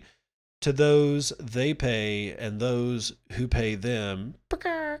history to those they pay and those who pay them."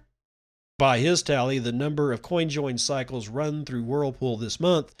 By his tally, the number of CoinJoin cycles run through Whirlpool this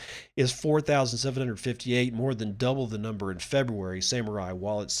month is 4,758, more than double the number in February. Samurai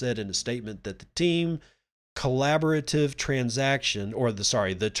Wallet said in a statement that the term collaborative transaction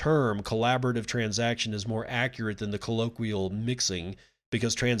is more accurate than the colloquial mixing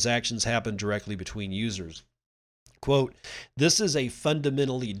because transactions happen directly between users. Quote, this is a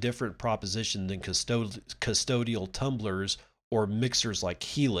fundamentally different proposition than custodial tumblers or mixers like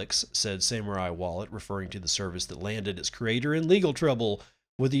Helix, said Samurai Wallet, referring to the service that landed its creator in legal trouble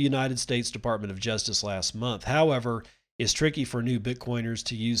with the United States Department of Justice last month. However, it's tricky for new Bitcoiners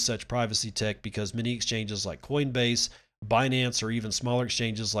to use such privacy tech because many exchanges like Coinbase, Binance, or even smaller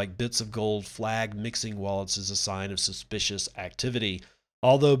exchanges like Bits of Gold flag mixing wallets as a sign of suspicious activity.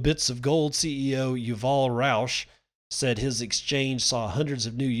 Although Bits of Gold CEO Yuval Rausch said his exchange saw hundreds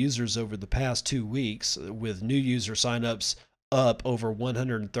of new users over the past 2 weeks, with new user signups up over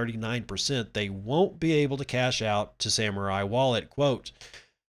 139%, they won't be able to cash out to Samurai Wallet. Quote,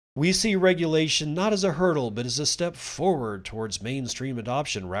 we see regulation not as a hurdle, but as a step forward towards mainstream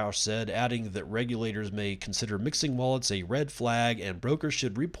adoption, Rausch said, adding that regulators may consider mixing wallets a red flag and brokers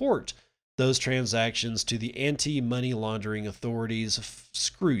should report those transactions to the anti-money laundering authorities.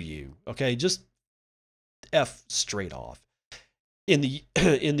 Screw you. Okay, just F straight off. In the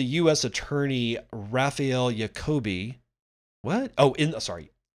U.S. Attorney Raphael Jacobi, what? Oh, in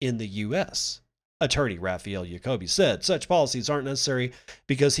the U.S. Attorney Raphael Jacobi said such policies aren't necessary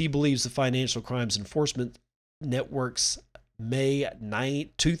because he believes the Financial Crimes Enforcement Network's May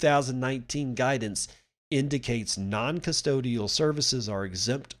 2019 guidance indicates non-custodial services are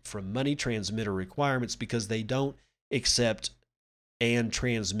exempt from money transmitter requirements because they don't accept and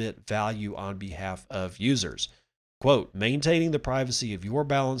transmit value on behalf of users. Quote, maintaining the privacy of your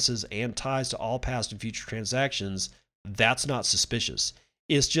balances and ties to all past and future transactions, that's not suspicious.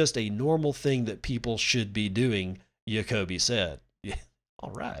 It's just a normal thing that people should be doing, Jacobi said. Yeah,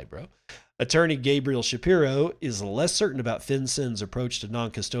 all right, bro. Attorney Gabriel Shapiro is less certain about FinCEN's approach to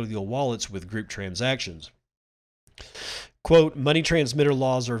non-custodial wallets with group transactions. Quote, money transmitter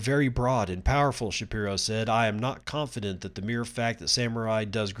laws are very broad and powerful, Shapiro said. I am not confident that the mere fact that Samurai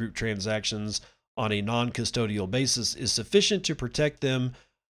does group transactions on a non-custodial basis is sufficient to protect them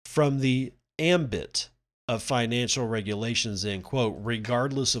from the ambit of financial regulations, end quote.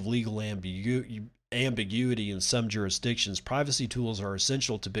 Regardless of legal ambiguity in some jurisdictions, privacy tools are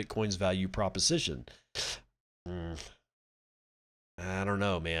essential to Bitcoin's value proposition. I don't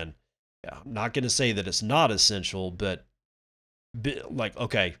know, man. I'm not going to say that it's not essential, but like,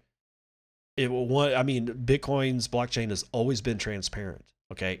 okay, Bitcoin's blockchain has always been transparent.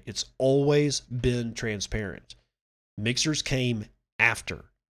 Okay, it's always been transparent. Mixers came after,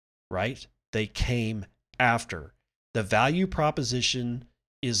 right? They came after. The value proposition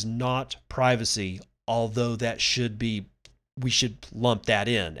is not privacy, although we should lump that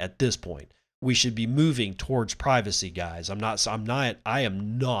in at this point. We should be moving towards privacy, guys. I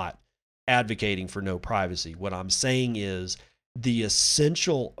am not advocating for no privacy. What I'm saying is the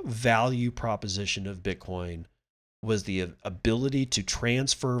essential value proposition of Bitcoin was the ability to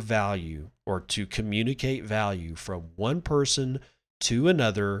transfer value or to communicate value from one person to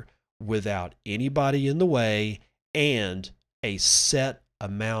another without anybody in the way and a set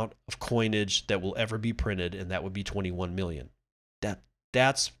amount of coinage that will ever be printed, and that would be 21 million.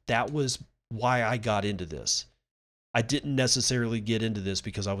 That was why I got into this. I didn't necessarily get into this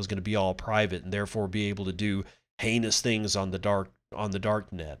because I was going to be all private and therefore be able to do heinous things on the dark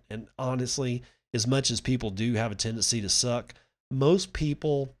net. And honestly, as much as people do have a tendency to suck, most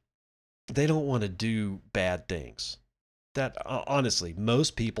people, they don't want to do bad things. That honestly,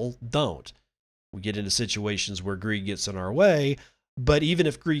 most people don't. We get into situations where greed gets in our way, but even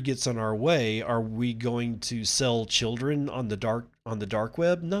if greed gets in our way, are we going to sell children on the dark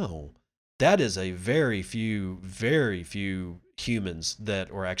web? No. That is a very few humans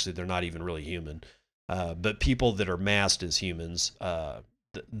that, or actually they're not even really human, but people that are masked as humans,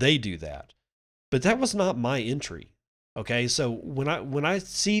 they do that. But that was not my entry. Okay, so when I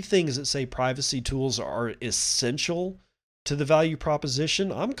see things that say privacy tools are essential to the value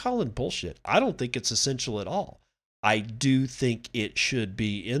proposition, I'm calling bullshit. I don't think it's essential at all. I do think it should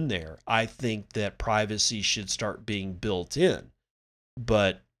be in there. I think that privacy should start being built in.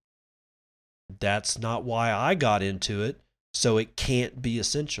 But that's not why I got into it, so it can't be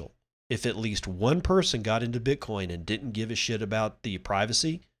essential. If at least one person got into Bitcoin and didn't give a shit about the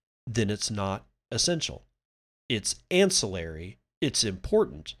privacy, then it's not essential. It's ancillary, it's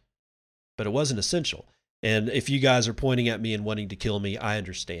important, but it wasn't essential. And if you guys are pointing at me and wanting to kill me, I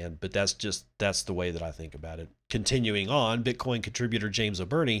understand, but that's the way that I think about it. Continuing on, Bitcoin contributor James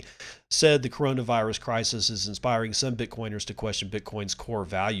O'Byrne said the coronavirus crisis is inspiring some Bitcoiners to question Bitcoin's core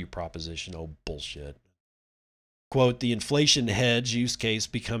value proposition. Oh, bullshit. Quote, the inflation hedge use case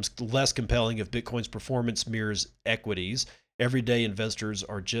becomes less compelling if Bitcoin's performance mirrors equities. Everyday investors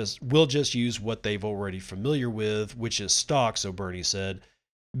will just use what they've already familiar with, which is stocks, O'Byrne said.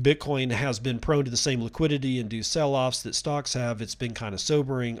 Bitcoin has been prone to the same liquidity-induced sell-offs that stocks have. It's been kind of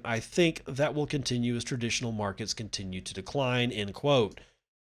sobering. I think that will continue as traditional markets continue to decline, end quote.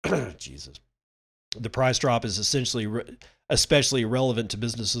 Jesus. The price drop is especially relevant to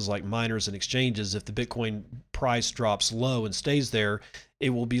businesses like miners and exchanges. If the Bitcoin price drops low and stays there,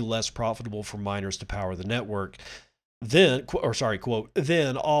 it will be less profitable for miners to power the network. Quote,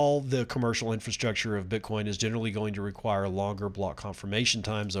 then all the commercial infrastructure of Bitcoin is generally going to require longer block confirmation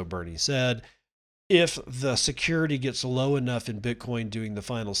times, O'Burney said. If the security gets low enough in Bitcoin doing the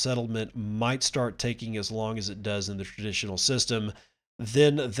final settlement might start taking as long as it does in the traditional system,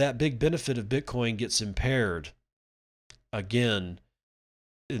 then that big benefit of Bitcoin gets impaired. Again,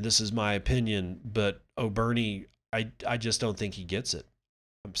 this is my opinion, but O'Burney, I just don't think he gets it.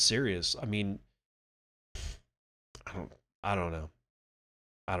 I'm serious. I mean, I don't know.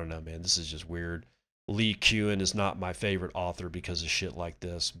 I don't know, man. This is just weird. Lee Kuan is not my favorite author because of shit like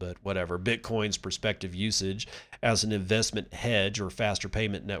this, but whatever. Bitcoin's prospective usage as an investment hedge or faster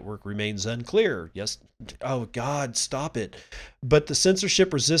payment network remains unclear. Yes. Oh, God, stop it. But the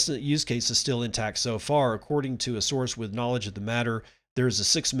censorship-resistant use case is still intact so far. According to a source with knowledge of the matter, there is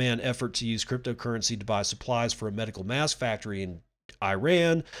a 6-man effort to use cryptocurrency to buy supplies for a medical mask factory in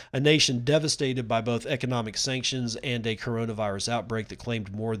Iran, a nation devastated by both economic sanctions and a coronavirus outbreak that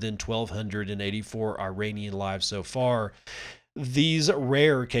claimed more than 1,284 Iranian lives so far. These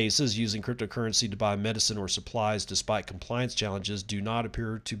rare cases using cryptocurrency to buy medicine or supplies despite compliance challenges do not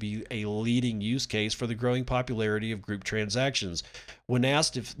appear to be a leading use case for the growing popularity of group transactions. When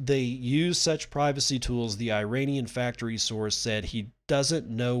asked if they use such privacy tools, the Iranian factory source said he doesn't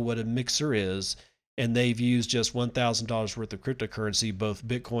know what a mixer is, and they've used just $1,000 worth of cryptocurrency, both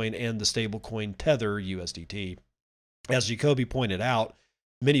Bitcoin and the stablecoin Tether USDT. As Jacoby pointed out,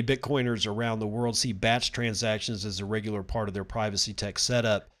 many Bitcoiners around the world see batch transactions as a regular part of their privacy tech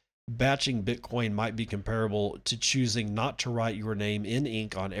setup. Batching Bitcoin might be comparable to choosing not to write your name in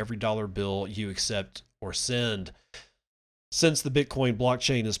ink on every dollar bill you accept or send. Since the Bitcoin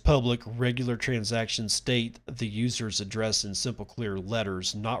blockchain is public, regular transactions state the user's address in simple, clear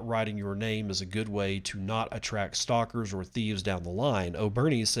letters. Not writing your name is a good way to not attract stalkers or thieves down the line.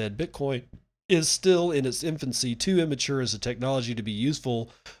 O'Burney said Bitcoin is still in its infancy, too immature as a technology to be useful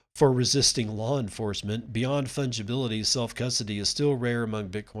for resisting law enforcement. Beyond fungibility, self-custody is still rare among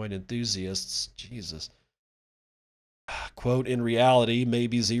Bitcoin enthusiasts. Jesus. Quote, in reality,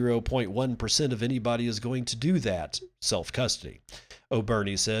 maybe 0.1% of anybody is going to do that, self-custody,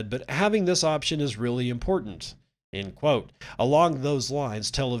 O'Burney said, but having this option is really important, end quote. Along those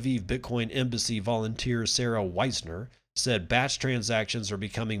lines, Tel Aviv Bitcoin Embassy volunteer Sarah Weisner said batch transactions are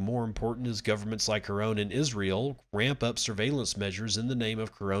becoming more important as governments like her own in Israel ramp up surveillance measures in the name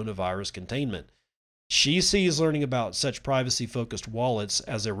of coronavirus containment. She sees learning about such privacy-focused wallets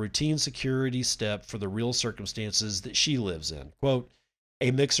as a routine security step for the real circumstances that she lives in. Quote,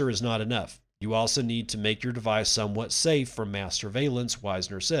 a mixer is not enough. You also need to make your device somewhat safe from mass surveillance,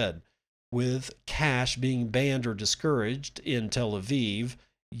 Weisner said. With cash being banned or discouraged in Tel Aviv,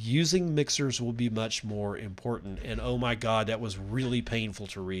 using mixers will be much more important. And oh my God, that was really painful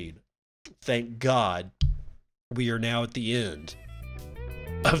to read. Thank God we are now at the end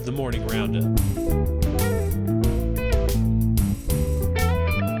of the morning roundup.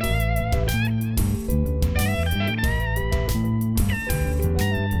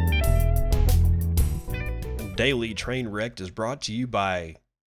 Daily Train Wrecked is brought to you by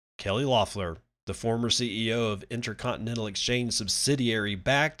Kelly Loeffler, the former CEO of Intercontinental Exchange subsidiary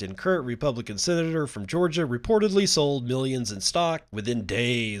backed and current Republican senator from Georgia, reportedly sold millions in stock within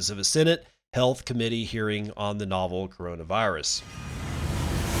days of a Senate Health Committee hearing on the novel coronavirus.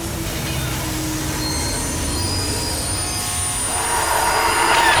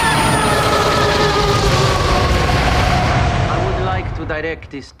 To direct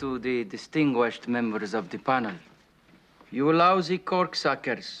this to the distinguished members of the panel. You lousy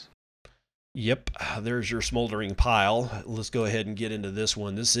corksuckers. Yep, there's your smoldering pile. Let's go ahead and get into this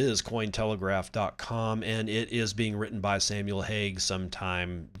one. This is Cointelegraph.com, and it is being written by Samuel Hague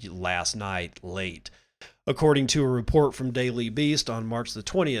sometime last night, late. According to a report from Daily Beast on March the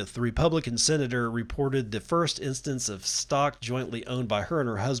 20th, the Republican senator reported the first instance of stock jointly owned by her and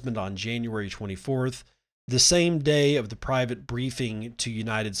her husband on January 24th. The same day of the private briefing to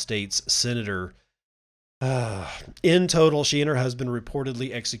United States Senator. In total, she and her husband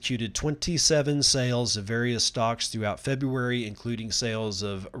reportedly executed 27 sales of various stocks throughout February, including sales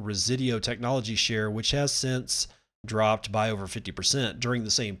of Residio Technology share, which has since dropped by over 50%. During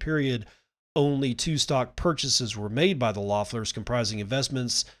the same period, only 2 stock purchases were made by the Loefflers, comprising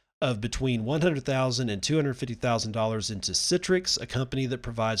investments of between $100,000 and $250,000 into Citrix, a company that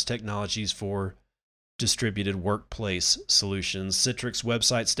provides technologies for distributed workplace solutions. Citrix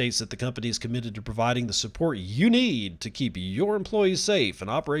website states that the company is committed to providing the support you need to keep your employees safe and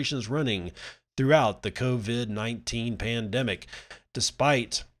operations running throughout the COVID-19 pandemic.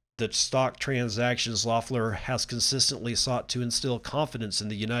 Despite the stock transactions, Loeffler has consistently sought to instill confidence in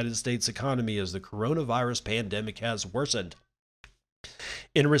the United States economy as the coronavirus pandemic has worsened.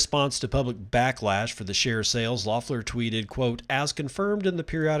 In response to public backlash for the share sales, Loeffler tweeted, quote, "As confirmed in the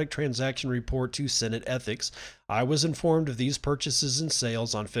periodic transaction report to Senate Ethics, I was informed of these purchases and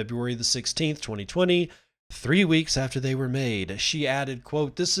sales on February the 16th, 2020, 3 weeks after they were made." She added,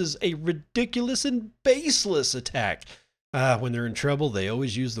 quote, "This is a ridiculous and baseless attack." When they're in trouble, they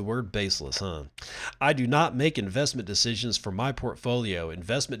always use the word baseless, huh? "I do not make investment decisions for my portfolio.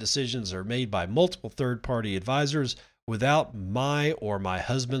 Investment decisions are made by multiple third-party advisors without my or my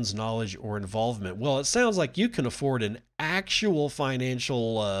husband's knowledge or involvement." Well, it sounds like you can afford an actual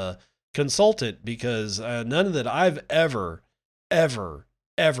financial consultant, because none that I've ever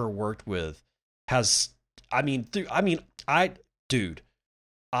worked with has. Dude,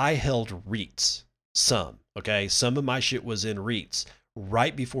 I held REITs. Some of my shit was in REITs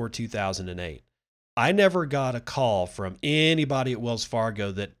right before 2008. I never got a call from anybody at Wells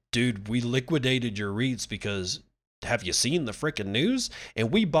Fargo that, dude, we liquidated your REITs because have you seen the freaking news?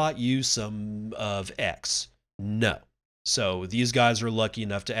 And we bought you some of X. No. So these guys are lucky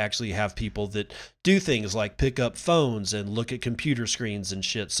enough to actually have people that do things like pick up phones and look at computer screens and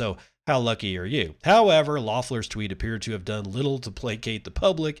shit. So how lucky are you? However, Loeffler's tweet appeared to have done little to placate the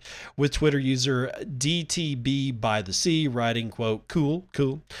public, with Twitter user DTB by the Sea writing, quote, "Cool.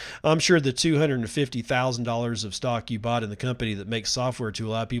 I'm sure the $250,000 of stock you bought in the company that makes software to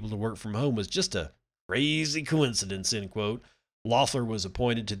allow people to work from home was just a crazy coincidence," end quote. Loeffler was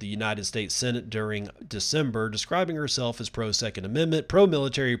appointed to the United States Senate during December, describing herself as pro-Second Amendment,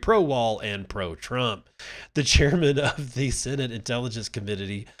 pro-military, pro-wall, and pro-Trump. The chairman of the Senate Intelligence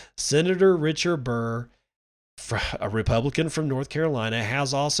Committee, Senator Richard Burr, a Republican from North Carolina,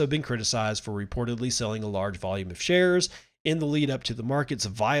 has also been criticized for reportedly selling a large volume of shares in the lead up to the market's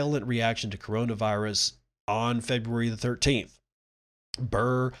violent reaction to coronavirus on February the 13th.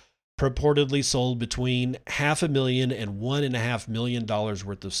 Burr purportedly sold between $500,000 and $1.5 million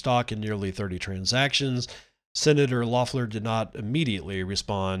worth of stock in nearly 30 transactions. Senator Loeffler did not immediately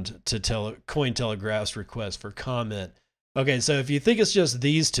respond to Cointelegraph's request for comment. Okay, so if you think it's just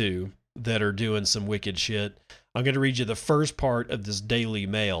these two that are doing some wicked shit, I'm going to read you the first part of this Daily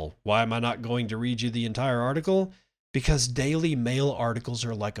Mail. Why am I not going to read you the entire article? Because Daily Mail articles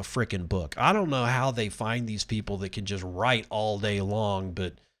are like a frickin' book. I don't know how they find these people that can just write all day long,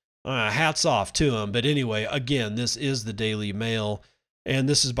 but hats off to them. But anyway, again, this is the Daily Mail, and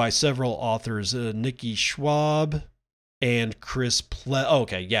this is by several authors, Nikki Schwab and Chris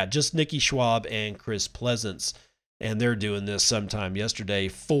just Nikki Schwab and Chris Pleasance. And they're doing this sometime yesterday.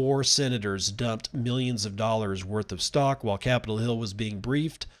 4 senators dumped millions of dollars worth of stock while Capitol Hill was being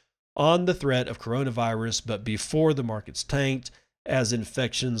briefed on the threat of coronavirus, but before the markets tanked as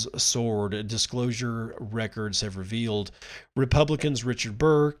infections soared. Disclosure records have revealed Republicans Richard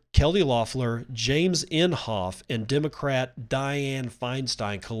Burr, Kelly Loeffler, James Inhofe, and Democrat Dianne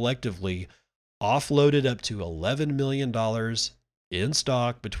Feinstein collectively offloaded up to $11 million in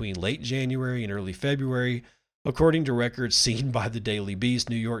stock between late January and early February, according to records seen by the Daily Beast,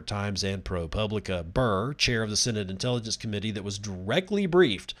 New York Times, and ProPublica. Burr, chair of the Senate Intelligence Committee that was directly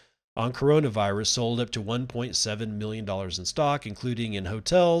briefed on coronavirus, sold up to $1.7 million in stock, including in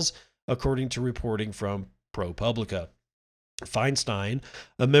hotels, according to reporting from ProPublica. Feinstein,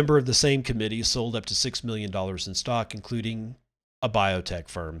 a member of the same committee, sold up to $6 million in stock, including a biotech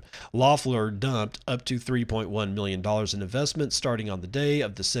firm. Loeffler dumped up to $3.1 million in investment starting on the day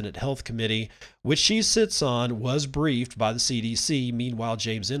of the Senate Health Committee, which she sits on, was briefed by the CDC. Meanwhile,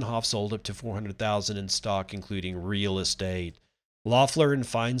 James Inhofe sold up to $400,000 in stock, including real estate. Loeffler and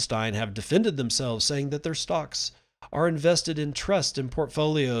Feinstein have defended themselves, saying that their stocks are invested in trust and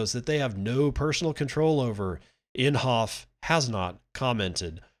portfolios that they have no personal control over. Inhofe has not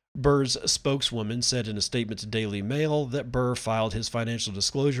commented. Burr's spokeswoman said in a statement to Daily Mail that Burr filed his financial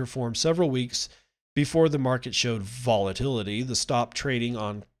disclosure form several weeks before the market showed volatility. The Stop Trading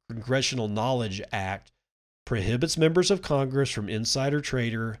on Congressional Knowledge Act prohibits members of Congress from insider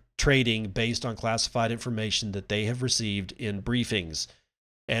trading based on classified information that they have received in briefings.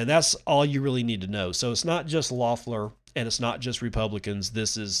 And that's all you really need to know. So it's not just Loeffler and it's not just Republicans.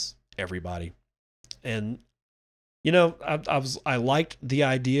 This is everybody. And, you know, I liked the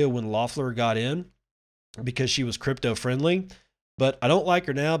idea when Loeffler got in because she was crypto friendly. But I don't like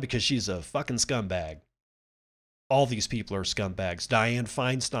her now because she's a fucking scumbag. All these people are scumbags. Dianne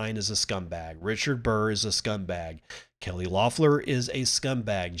Feinstein is a scumbag. Richard Burr is a scumbag. Kelly Loeffler is a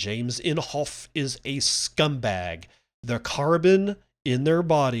scumbag. James Inhofe is a scumbag. The carbon in their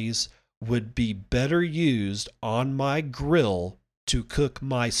bodies would be better used on my grill to cook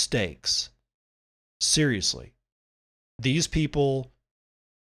my steaks. Seriously. These people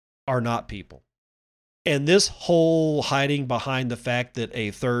are not people. And this whole hiding behind the fact that a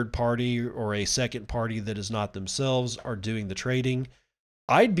third party or a second party that is not themselves are doing the trading,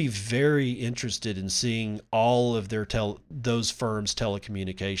 I'd be very interested in seeing all of those firms'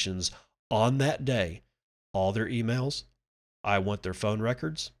 telecommunications on that day, all their emails. I want their phone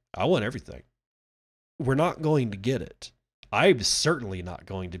records. I want everything. We're not going to get it. I'm certainly not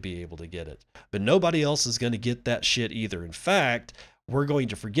going to be able to get it. But nobody else is going to get that shit either. In fact, we're going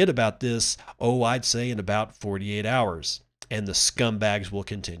to forget about this, I'd say in about 48 hours. And the scumbags will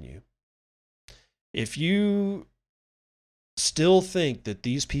continue. If you still think that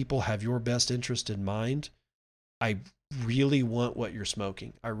these people have your best interest in mind, I really want what you're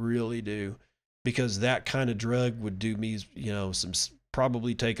smoking. I really do. Because that kind of drug would do me,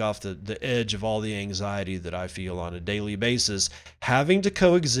 probably take off the edge of all the anxiety that I feel on a daily basis, having to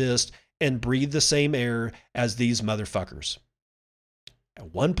coexist and breathe the same air as these motherfuckers.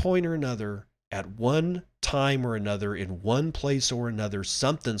 At one point or another, at one time or another, in one place or another,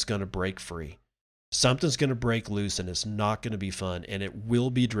 something's going to break free. Something's going to break loose, and it's not going to be fun. And it will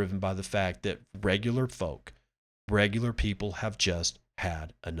be driven by the fact that regular people have just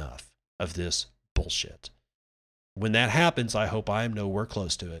had enough of this bullshit. When that happens, I hope I am nowhere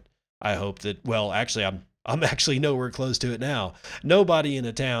close to it. I hope that, I'm actually nowhere close to it now. Nobody in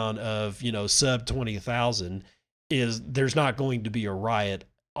a town of, sub 20,000 there's not going to be a riot,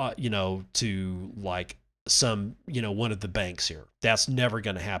 to like some, one of the banks here. That's never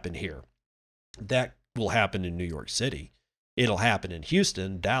going to happen here. That will happen in New York City. It'll happen in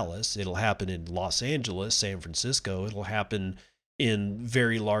Houston, Dallas. It'll happen in Los Angeles, San Francisco. It'll happen in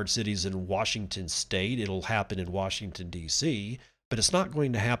very large cities in Washington State. It'll happen in Washington, D.C., but it's not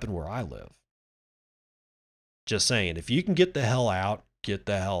going to happen where I live. Just saying, if you can get the hell out, get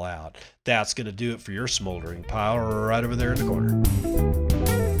the hell out. That's going to do it for your smoldering pile right over there in the corner.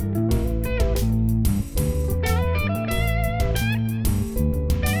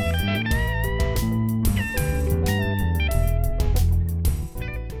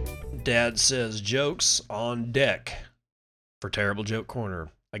 Dad says jokes on deck for Terrible Joke Corner.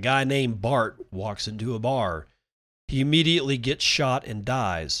 A guy named Bart walks into a bar. He immediately gets shot and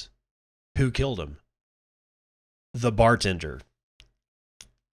dies. Who killed him? The bartender.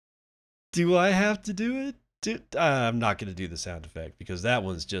 Do I have to do it? I'm not going to do the sound effect because that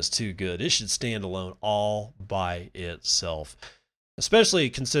one's just too good. It should stand alone all by itself. Especially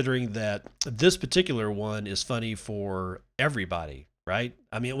considering that this particular one is funny for everybody, right?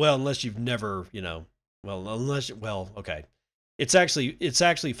 I mean, well, unless you've never, okay. It's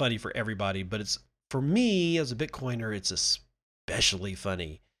actually funny for everybody, but it's, for me as a Bitcoiner, it's especially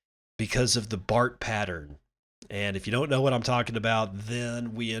funny because of the Bart pattern. And if you don't know what I'm talking about,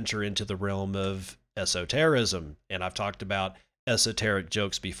 then we enter into the realm of esotericism. And I've talked about esoteric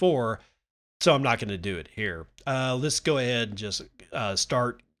jokes before, so I'm not going to do it here. Let's go ahead and just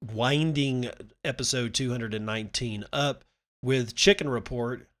start winding episode 219 up with Chicken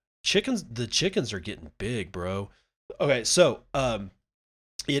Report. The chickens are getting big, bro. Okay, so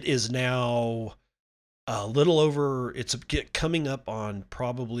it is now a little over, it's coming up on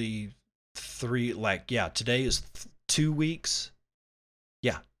probably today is 2 weeks.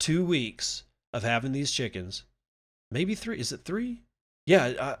 Yeah, 2 weeks of having these chickens. Maybe 3. Is it 3?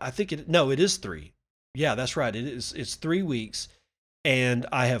 Yeah, I think it is 3. Yeah, that's right. It's 3 weeks. And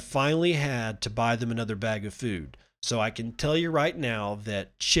I have finally had to buy them another bag of food. So I can tell you right now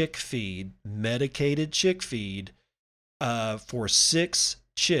that chick feed, medicated chick feed, for 6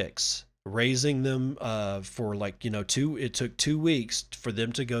 chicks, raising them for it took 2 weeks for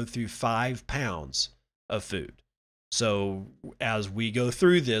them to go through 5 pounds of food. So as we go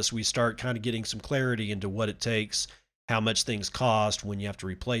through this, we start kind of getting some clarity into what it takes, how much things cost, when you have to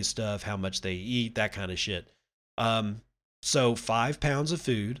replace stuff, how much they eat, that kind of shit. So 5 pounds of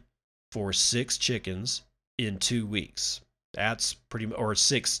food for 6 chickens in 2 weeks. That's or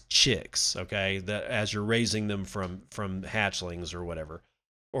 6 chicks, okay? That as you're raising them from hatchlings or whatever.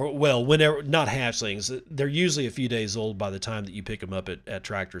 Or, well, whenever, not hatchlings, they're usually a few days old by the time that you pick them up at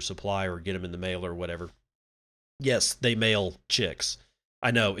Tractor Supply or get them in the mail or whatever. Yes, they mail chicks.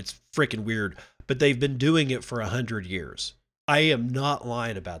 I know, it's freaking weird, but they've been doing it for 100 years. I am not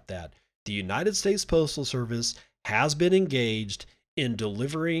lying about that. The United States Postal Service has been engaged in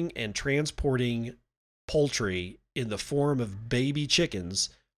delivering and transporting poultry in the form of baby chickens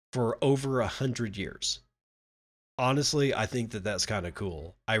for over 100 years. Honestly, I think that that's kind of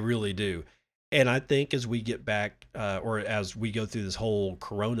cool. I really do. And I think as we get back, or as we go through this whole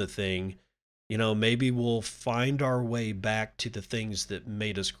Corona thing, maybe we'll find our way back to the things that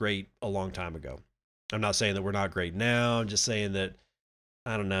made us great a long time ago. I'm not saying that we're not great now. I'm just saying that,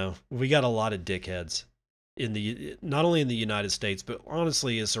 I don't know, we got a lot of dickheads not only in the United States, but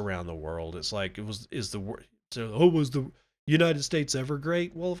honestly, it's around the world. It's like, was the United States ever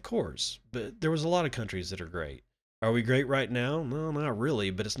great? Well, of course, but there was a lot of countries that are great. Are we great right now? No, not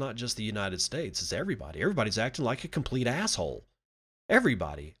really, but it's not just the United States. It's everybody. Everybody's acting like a complete asshole.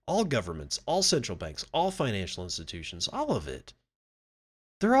 Everybody, all governments, all central banks, all financial institutions, all of it.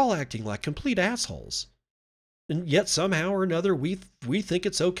 They're all acting like complete assholes. And yet somehow or another, we think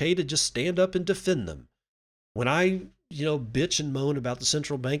it's okay to just stand up and defend them. When I, bitch and moan about the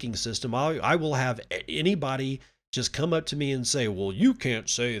central banking system, I will have anybody just come up to me and say, well, you can't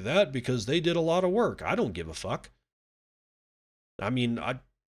say that because they did a lot of work. I don't give a fuck. I mean,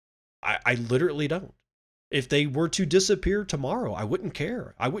 I literally don't. If they were to disappear tomorrow, I wouldn't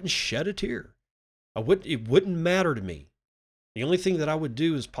care. I wouldn't shed a tear. It wouldn't matter to me. The only thing that I would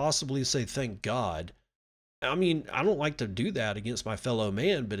do is possibly say, thank God. I mean, I don't like to do that against my fellow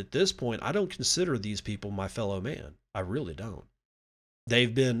man, but at this point, I don't consider these people my fellow man. I really don't.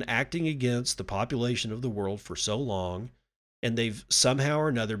 They've been acting against the population of the world for so long, and they've somehow or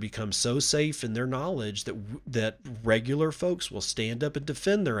another become so safe in their knowledge that regular folks will stand up and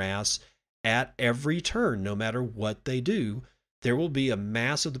defend their ass at every turn, no matter what they do. There will be a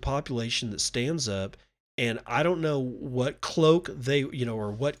mass of the population that stands up, and I don't know what cloak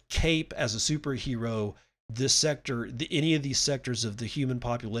or what cape as a superhero this sector, any of these sectors of the human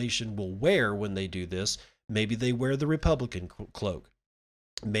population will wear when they do this. Maybe they wear the Republican cloak.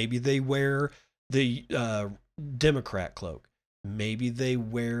 Maybe they wear the Democrat cloak. Maybe they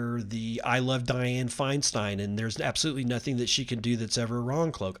wear the I love Dianne Feinstein and there's absolutely nothing that she can do that's ever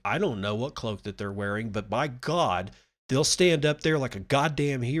wrong cloak. I don't know what cloak that they're wearing, but by God, they'll stand up there like a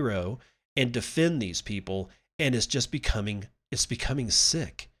goddamn hero and defend these people. And it's becoming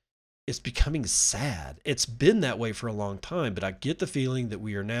sick. It's becoming sad. It's been that way for a long time, but I get the feeling that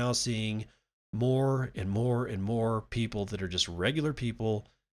we are now seeing more and more and more people that are just regular people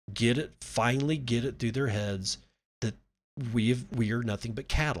finally get it through their heads that we are nothing but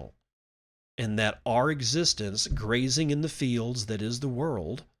cattle, and that our existence grazing in the fields that is the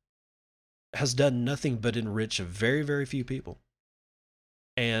world has done nothing but enrich a very, very few people.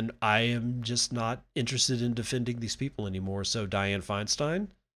 And I am just not interested in defending these people anymore. So Dianne Feinstein,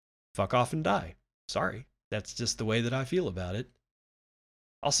 fuck off and die. Sorry. That's just the way that I feel about it.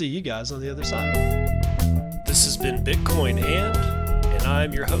 I'll see you guys on the other side. This has been Bitcoin and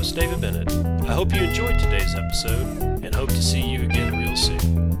I'm your host, David Bennett. I hope you enjoyed today's episode and hope to see you again real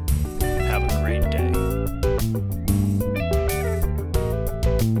soon. Have a great day.